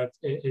negative.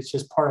 It's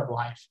just part of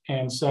life.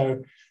 And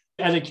so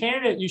as a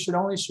candidate, you should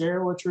only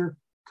share what you're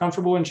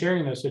comfortable in sharing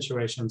in those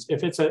situations.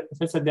 If it's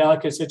a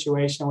delicate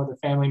situation with a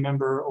family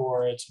member,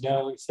 or it's a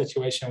delicate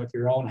situation with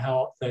your own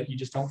health that you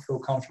just don't feel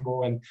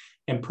comfortable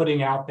in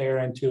putting out there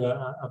into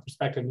a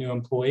prospective new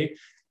employee,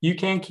 you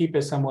can keep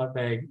it somewhat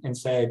vague and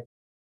say,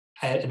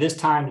 at this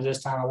time to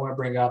this time, I want to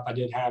bring up, I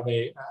did have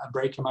a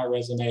break in my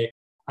resume.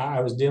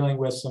 I was dealing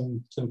with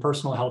some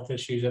personal health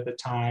issues at the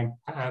time.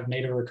 I've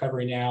made a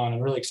recovery now, and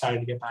I'm really excited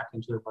to get back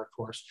into the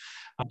workforce.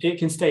 It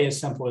can stay as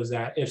simple as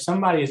that. If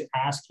somebody is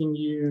asking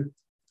you,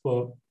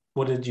 well,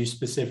 what did you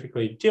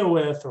specifically deal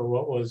with, or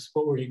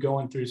what were you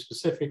going through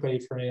specifically,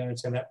 for me to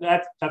understand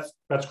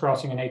that's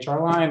crossing an HR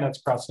line.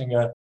 That's crossing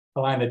a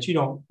line that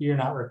you're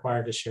not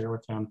required to share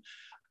with them.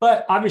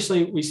 But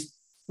obviously,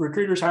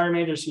 recruiters, hiring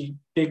managers see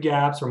big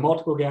gaps or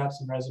multiple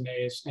gaps in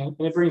resumes, and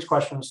it brings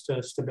questions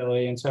to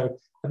stability. And so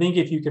I think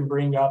if you can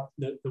bring up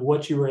the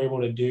what you were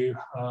able to do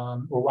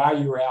or why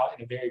you were out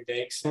in a very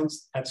vague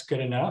sense, that's good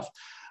enough.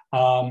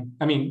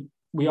 I mean,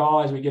 we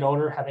all, as we get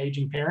older, have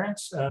aging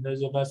parents.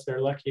 Those of us that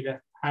are lucky to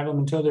have them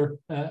until they're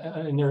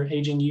in their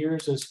aging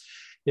years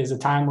is a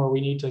time where we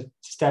need to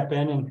step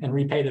in and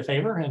repay the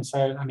favor. And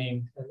so, I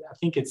mean, I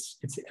think it's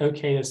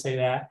okay to say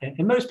that.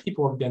 And most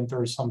people have been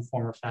through some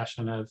form or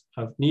fashion of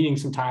needing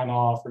some time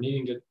off or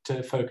needing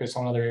to focus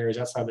on other areas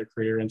outside their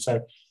career. And so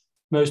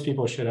most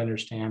people should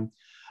understand.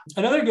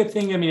 Another good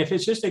thing, I mean, if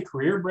it's just a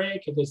career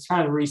break, if it's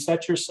kind of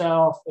reset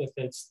yourself, if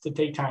it's to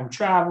take time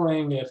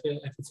traveling, if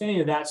it's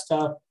any of that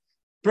stuff,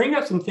 bring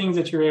up some things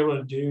that you're able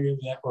to do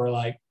that were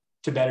like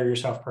to better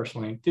yourself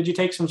personally. Did you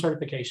take some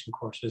certification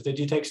courses? Did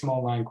you take some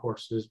online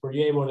courses? Were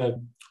you able to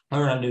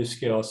learn a new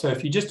skill? So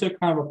if you just took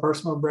kind of a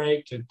personal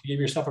break to give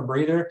yourself a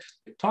breather,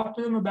 talk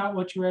to them about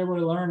what you were able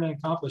to learn and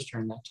accomplish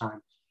during that time.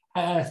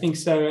 I think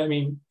so. I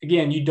mean,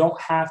 again, you don't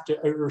have to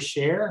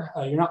overshare.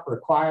 You're not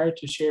required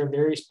to share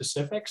very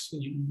specifics.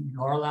 You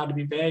are allowed to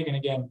be vague. And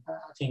again,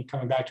 I think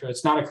coming back to it,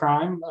 it's not a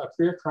crime, a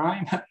career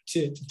crime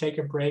to take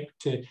a break,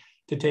 to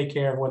take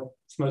care of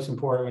what's most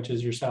important, which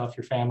is yourself,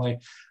 your family,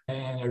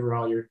 and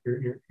overall your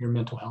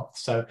mental health.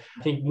 So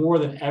I think more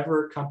than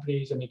ever,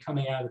 companies,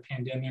 coming out of the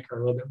pandemic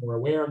are a little bit more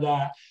aware of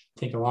that. I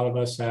think a lot of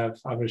us have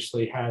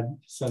obviously had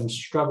some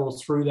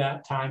struggles through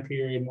that time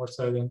period, more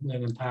so than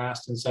in the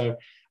past. And so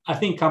I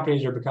think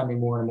companies are becoming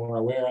more and more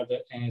aware of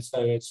it. And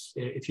so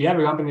if you have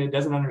a company that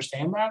doesn't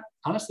understand that,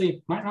 honestly,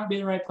 it might not be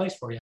the right place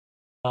for you.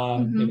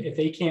 If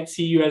they can't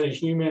see you as a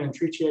human and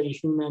treat you as a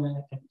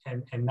human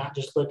and not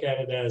just look at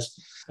it as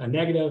a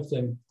negative,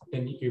 then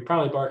you're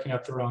probably barking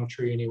up the wrong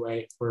tree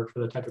anyway for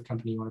the type of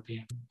company you want to be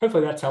in.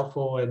 Hopefully that's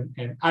helpful.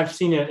 And I've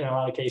seen it in a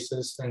lot of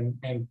cases.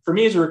 And for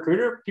me as a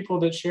recruiter,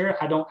 people that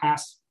share, I don't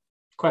ask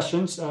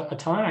questions a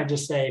ton. I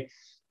just say,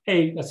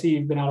 hey, let's see,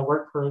 you've been out of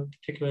work for a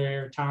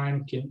particular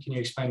time. Can you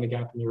explain the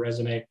gap in your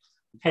resume?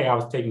 Hey, I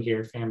was taking care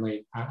of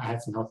family. I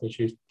had some health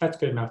issues. That's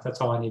good enough. That's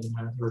all I need to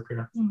know as a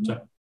recruiter. So.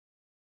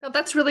 No,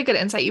 that's really good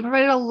insight. You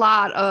provided a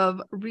lot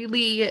of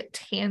really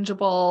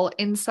tangible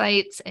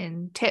insights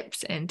and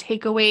tips and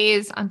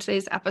takeaways on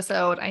today's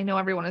episode. I know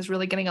everyone is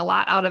really getting a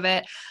lot out of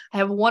it. I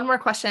have one more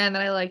question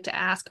that I like to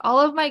ask all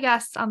of my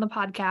guests on the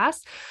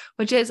podcast,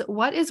 which is,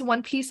 what is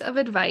one piece of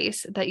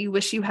advice that you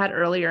wish you had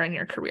earlier in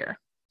your career?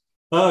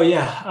 Oh,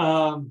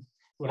 yeah.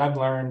 What I've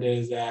learned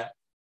is that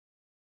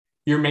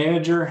your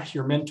manager,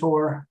 your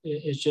mentor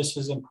is just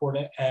as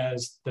important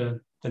as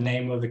the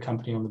name of the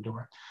company on the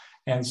door.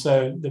 And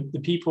so the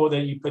people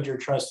that you put your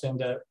trust in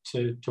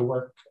to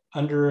work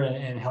under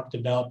and help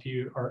develop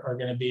you are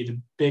going to be the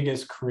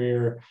biggest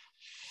career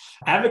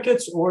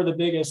advocates or the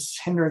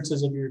biggest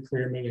hindrances of your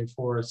career moving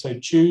forward. So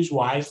choose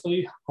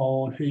wisely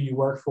on who you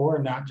work for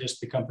and not just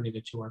the company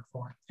that you work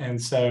for.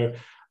 And so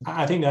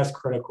I think that's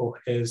critical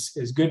is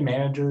good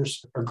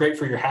managers are great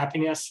for your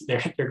happiness.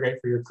 They're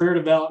great for your career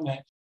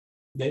development.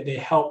 They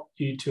help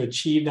you to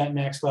achieve that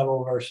next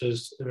level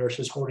versus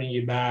holding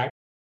you back.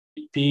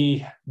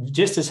 Be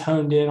just as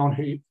honed in on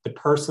who the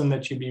person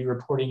that you be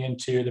reporting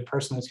into, the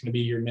person that's going to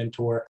be your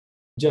mentor,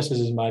 just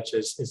as much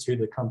as who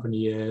the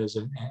company is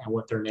and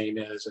what their name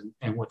is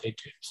and what they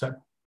do. So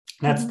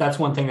that's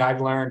one thing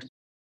I've learned.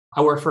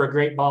 I work for a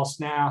great boss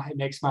now. It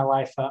makes my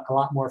life a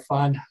lot more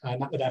fun.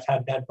 Not that I've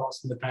had bad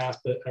boss in the past,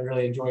 but I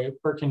really enjoy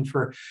working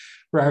for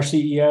our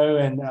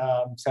CEO. And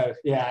so,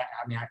 yeah,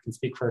 I can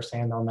speak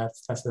firsthand on that.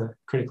 That's a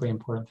critically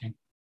important thing.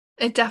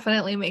 It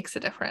definitely makes a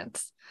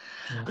difference.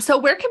 Yeah. So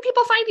where can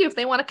people find you if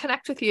they want to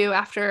connect with you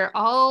after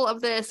all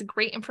of this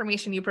great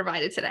information you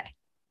provided today?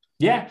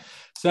 Yeah.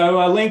 So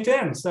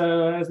LinkedIn.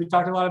 So as we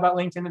talked a lot about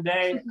LinkedIn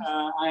today,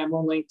 I am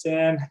on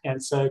LinkedIn.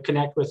 And so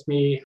connect with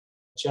me,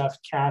 Jeff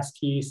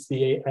Caskey,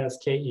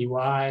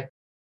 Caskey.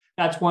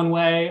 That's one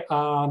way.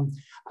 From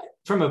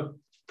a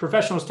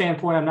professional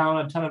standpoint, I'm not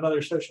on a ton of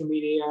other social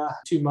media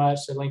too much.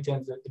 So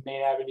LinkedIn's the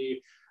main avenue.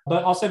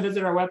 But also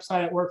visit our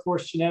website at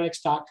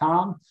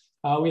workforcegenetics.com.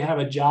 We have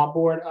a job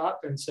board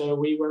up, and so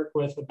we work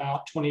with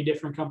about 20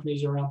 different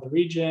companies around the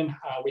region.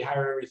 We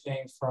hire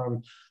everything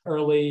from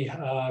early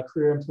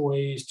career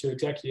employees to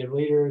executive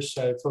leaders,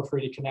 so feel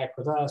free to connect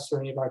with us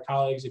or any of our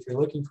colleagues if you're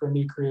looking for a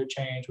new career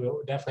change.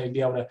 We'll definitely be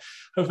able to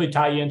hopefully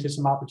tie you into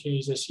some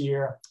opportunities this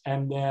year.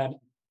 And then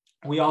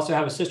we also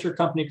have a sister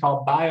company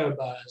called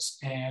BioBuzz,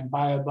 and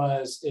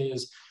BioBuzz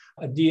is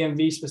a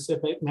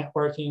DMV-specific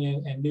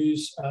networking and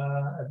news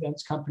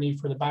events company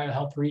for the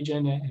BioHealth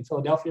region and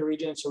Philadelphia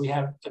region. So we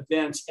have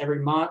events every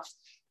month.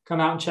 Come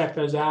out and check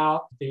those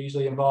out. They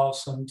usually involve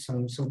some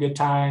good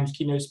times,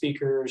 keynote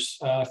speakers,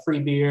 free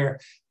beer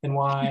and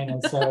wine.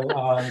 And so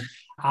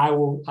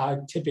I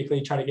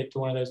typically try to get to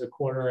one of those a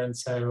quarter. And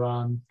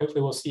so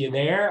hopefully we'll see you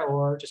there,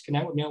 or just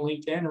connect with me on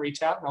LinkedIn and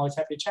reach out. I'm always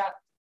happy to chat.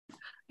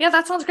 Yeah,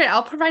 that sounds great.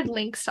 I'll provide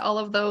links to all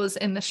of those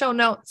in the show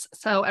notes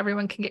so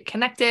everyone can get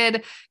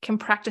connected, can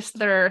practice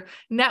their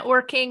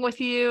networking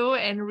with you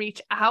and reach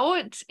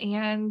out.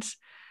 And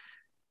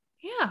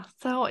yeah,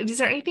 so is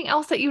there anything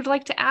else that you'd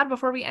like to add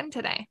before we end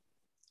today?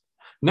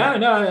 No,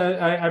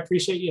 I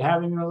appreciate you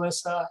having me,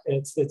 Melissa.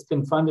 It's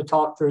been fun to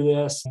talk through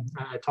this.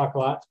 I talk a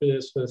lot through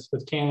this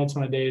with candidates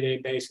on a day-to-day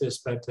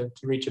basis, but to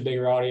reach a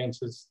bigger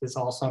audience is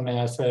awesome.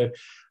 And so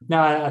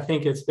no, I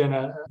think it's been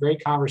a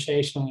great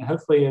conversation, and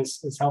hopefully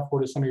it's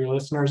helpful to some of your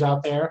listeners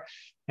out there.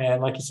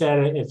 And like you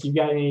said, if you've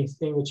got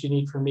anything that you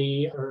need from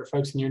me or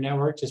folks in your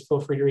network, just feel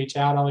free to reach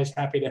out. Always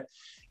happy to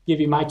give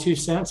you my 2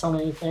 cents on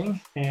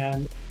anything.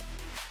 And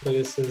so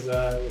this has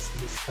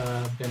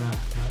been a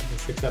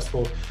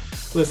successful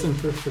listen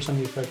for some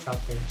of you folks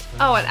out there. So.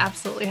 Oh, it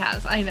absolutely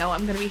has. I know.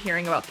 I'm going to be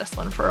hearing about this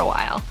one for a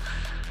while.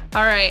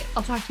 All right.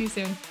 I'll talk to you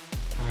soon.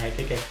 All right.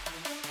 Take care.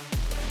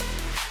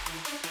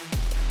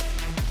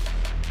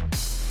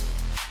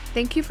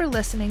 Thank you for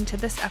listening to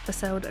this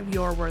episode of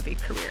Your Worthy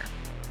Career.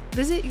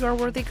 Visit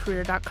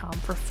yourworthycareer.com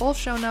for full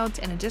show notes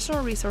and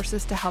additional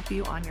resources to help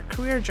you on your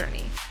career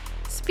journey.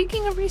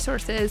 Speaking of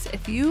resources,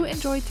 if you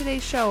enjoyed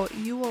today's show,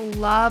 you will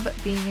love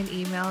being an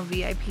email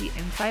VIP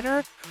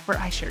insider where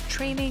I share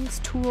trainings,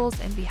 tools,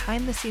 and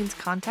behind-the-scenes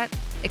content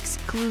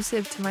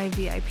exclusive to my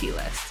VIP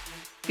list.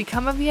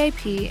 Become a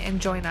VIP and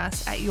join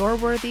us at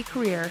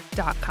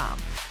yourworthycareer.com.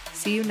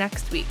 See you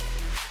next week.